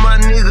problem cause my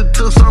nigga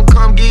took some,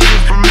 come get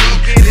it from me.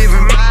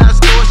 Living by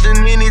extortion,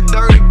 any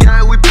dirty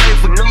guy, we play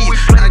for keys.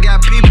 I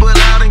got people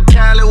out in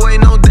Cali,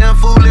 waiting no damn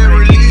fool in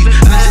release.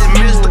 I just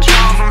missed the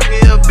call from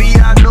LB,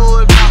 I know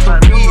it about for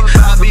me.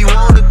 I be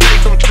wanting to take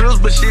some trips,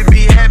 but shit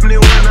be happening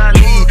when I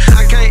leave.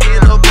 I can't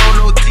end up on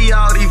no T,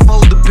 all these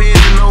folks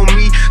depending on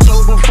me.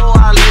 So before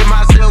I let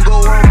myself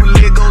go on,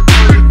 let go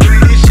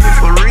 33, this shit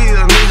for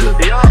real, nigga.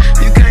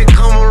 You can't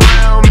come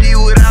around me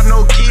without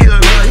no kill,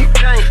 nigga.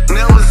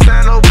 Never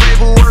sign no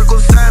paperwork or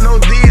sign no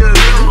deal,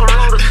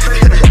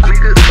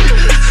 nigga.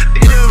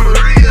 Yeah, for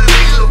real,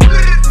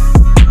 nigga.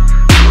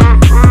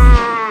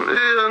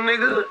 Yeah,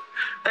 nigga.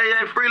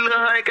 Hey, free little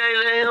Hank, ain't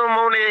let him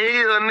on that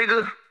hill, nigga.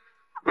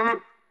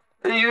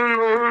 You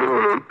know him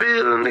on the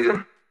bill,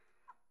 nigga.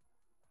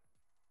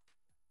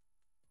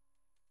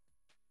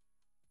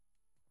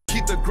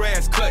 Keep the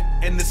grass cut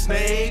and the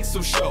snakes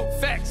so show.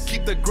 Facts.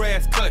 Keep the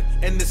grass cut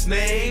and the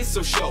snakes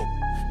so show.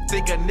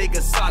 Think a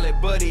nigga solid,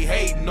 but he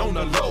hating on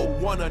the low.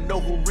 Wanna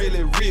know who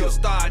really real?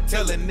 Start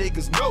telling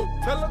niggas no.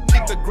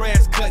 Keep the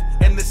grass cut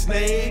and the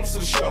snakes so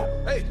show.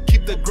 Hey.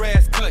 Keep the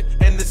grass cut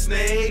and the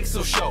snakes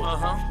so show.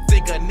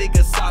 Think a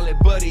nigga solid,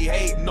 but he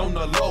hating on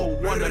the low.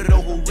 Wanna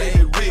know who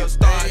really real?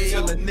 Start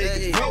telling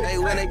niggas no. Hey,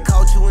 when they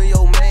caught you in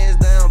your man's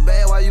down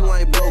bad, why you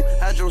ain't broke?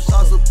 I drove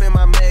sauce up in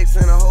my max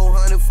and a whole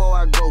 100 before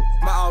I go.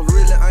 My off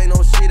really ain't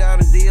no shit, I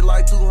done did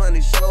like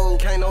 200 shows.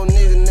 Can't no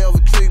nigga never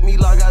trick me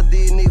like I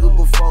did nigga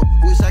before.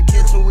 Wish I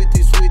catch him with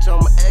this switch,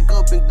 I'ma act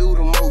up and do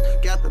the most.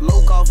 Got the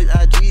low coffee,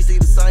 IG,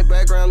 the same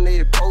background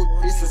they post.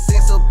 It's a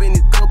 6 up in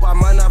this cup, I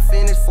might not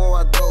finish before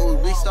I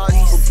doze. Big start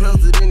for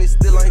president, it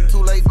still ain't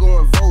too late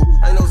going vote.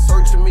 Ain't no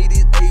searching me,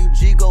 this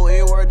AUG go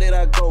everywhere that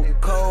I go.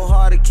 Cold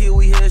hearted kid,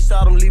 we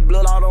headshot him, leave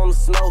blood out on the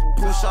snow.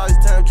 Pooh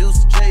Shiesty time,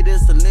 Juicy J,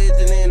 this a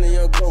legend and a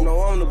young goat.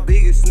 No, I'm the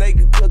biggest snake,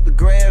 you cut the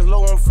grass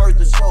low, I'm first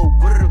to show.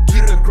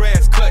 Keep the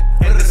grass cut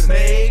and the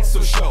snakes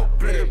so show.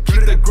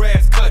 Keep the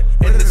grass cut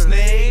and the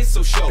snakes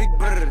so show.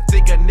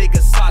 Think a nigga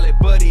solid,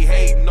 but he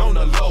hating on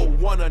the low.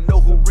 Wanna know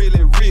who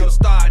really real?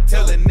 Start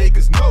telling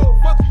niggas no.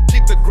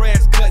 Keep the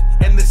grass cut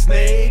and the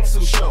snakes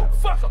so show.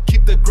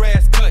 Keep the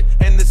grass cut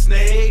and the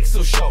snakes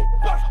so show.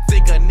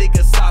 Think a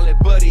nigga solid,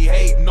 but he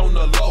hating on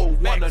the low.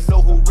 Wanna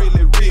know who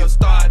really real?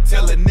 Start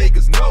telling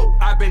niggas no.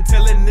 I been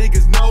telling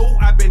niggas no.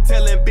 I been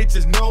telling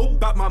bitches no.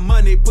 About my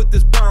money, put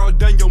this barrel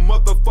down your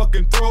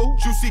motherfucking throat.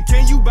 Juicy,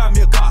 can you buy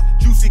me a car?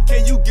 Juicy,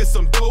 can you get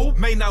some dough?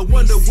 May not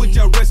wonder would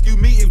y'all rescue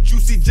me if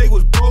Juicy J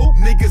was broke.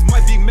 Niggas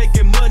might be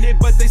making money,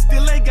 but they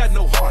still ain't got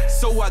no heart.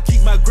 So I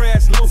keep my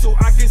grass low so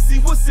I can see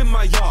what's in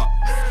my yard.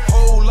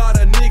 Whole lot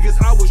of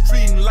niggas I was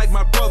treating like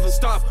my brother.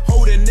 Stop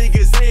holding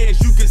niggas' hands,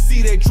 you can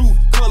see their true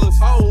colors.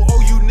 I don't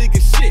owe you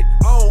niggas shit,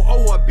 I don't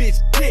owe a bitch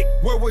dick.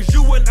 Where was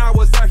you when I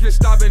was out here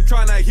stopping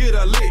trying to hit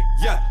a lick?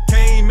 Yeah,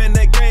 came in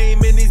the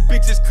game and these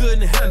bitches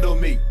couldn't handle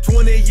me.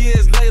 20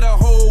 years later,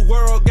 whole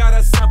world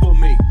gotta sample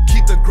me.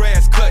 Keep the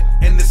grass cut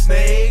and the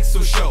snakes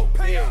so show.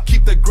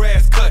 Keep the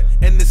grass cut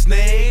and the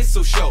snakes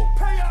so show.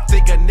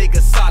 Think a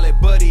nigga solid,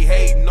 but he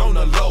hating on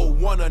the low.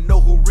 Wanna know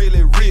who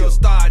really real?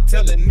 Start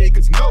telling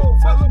niggas no.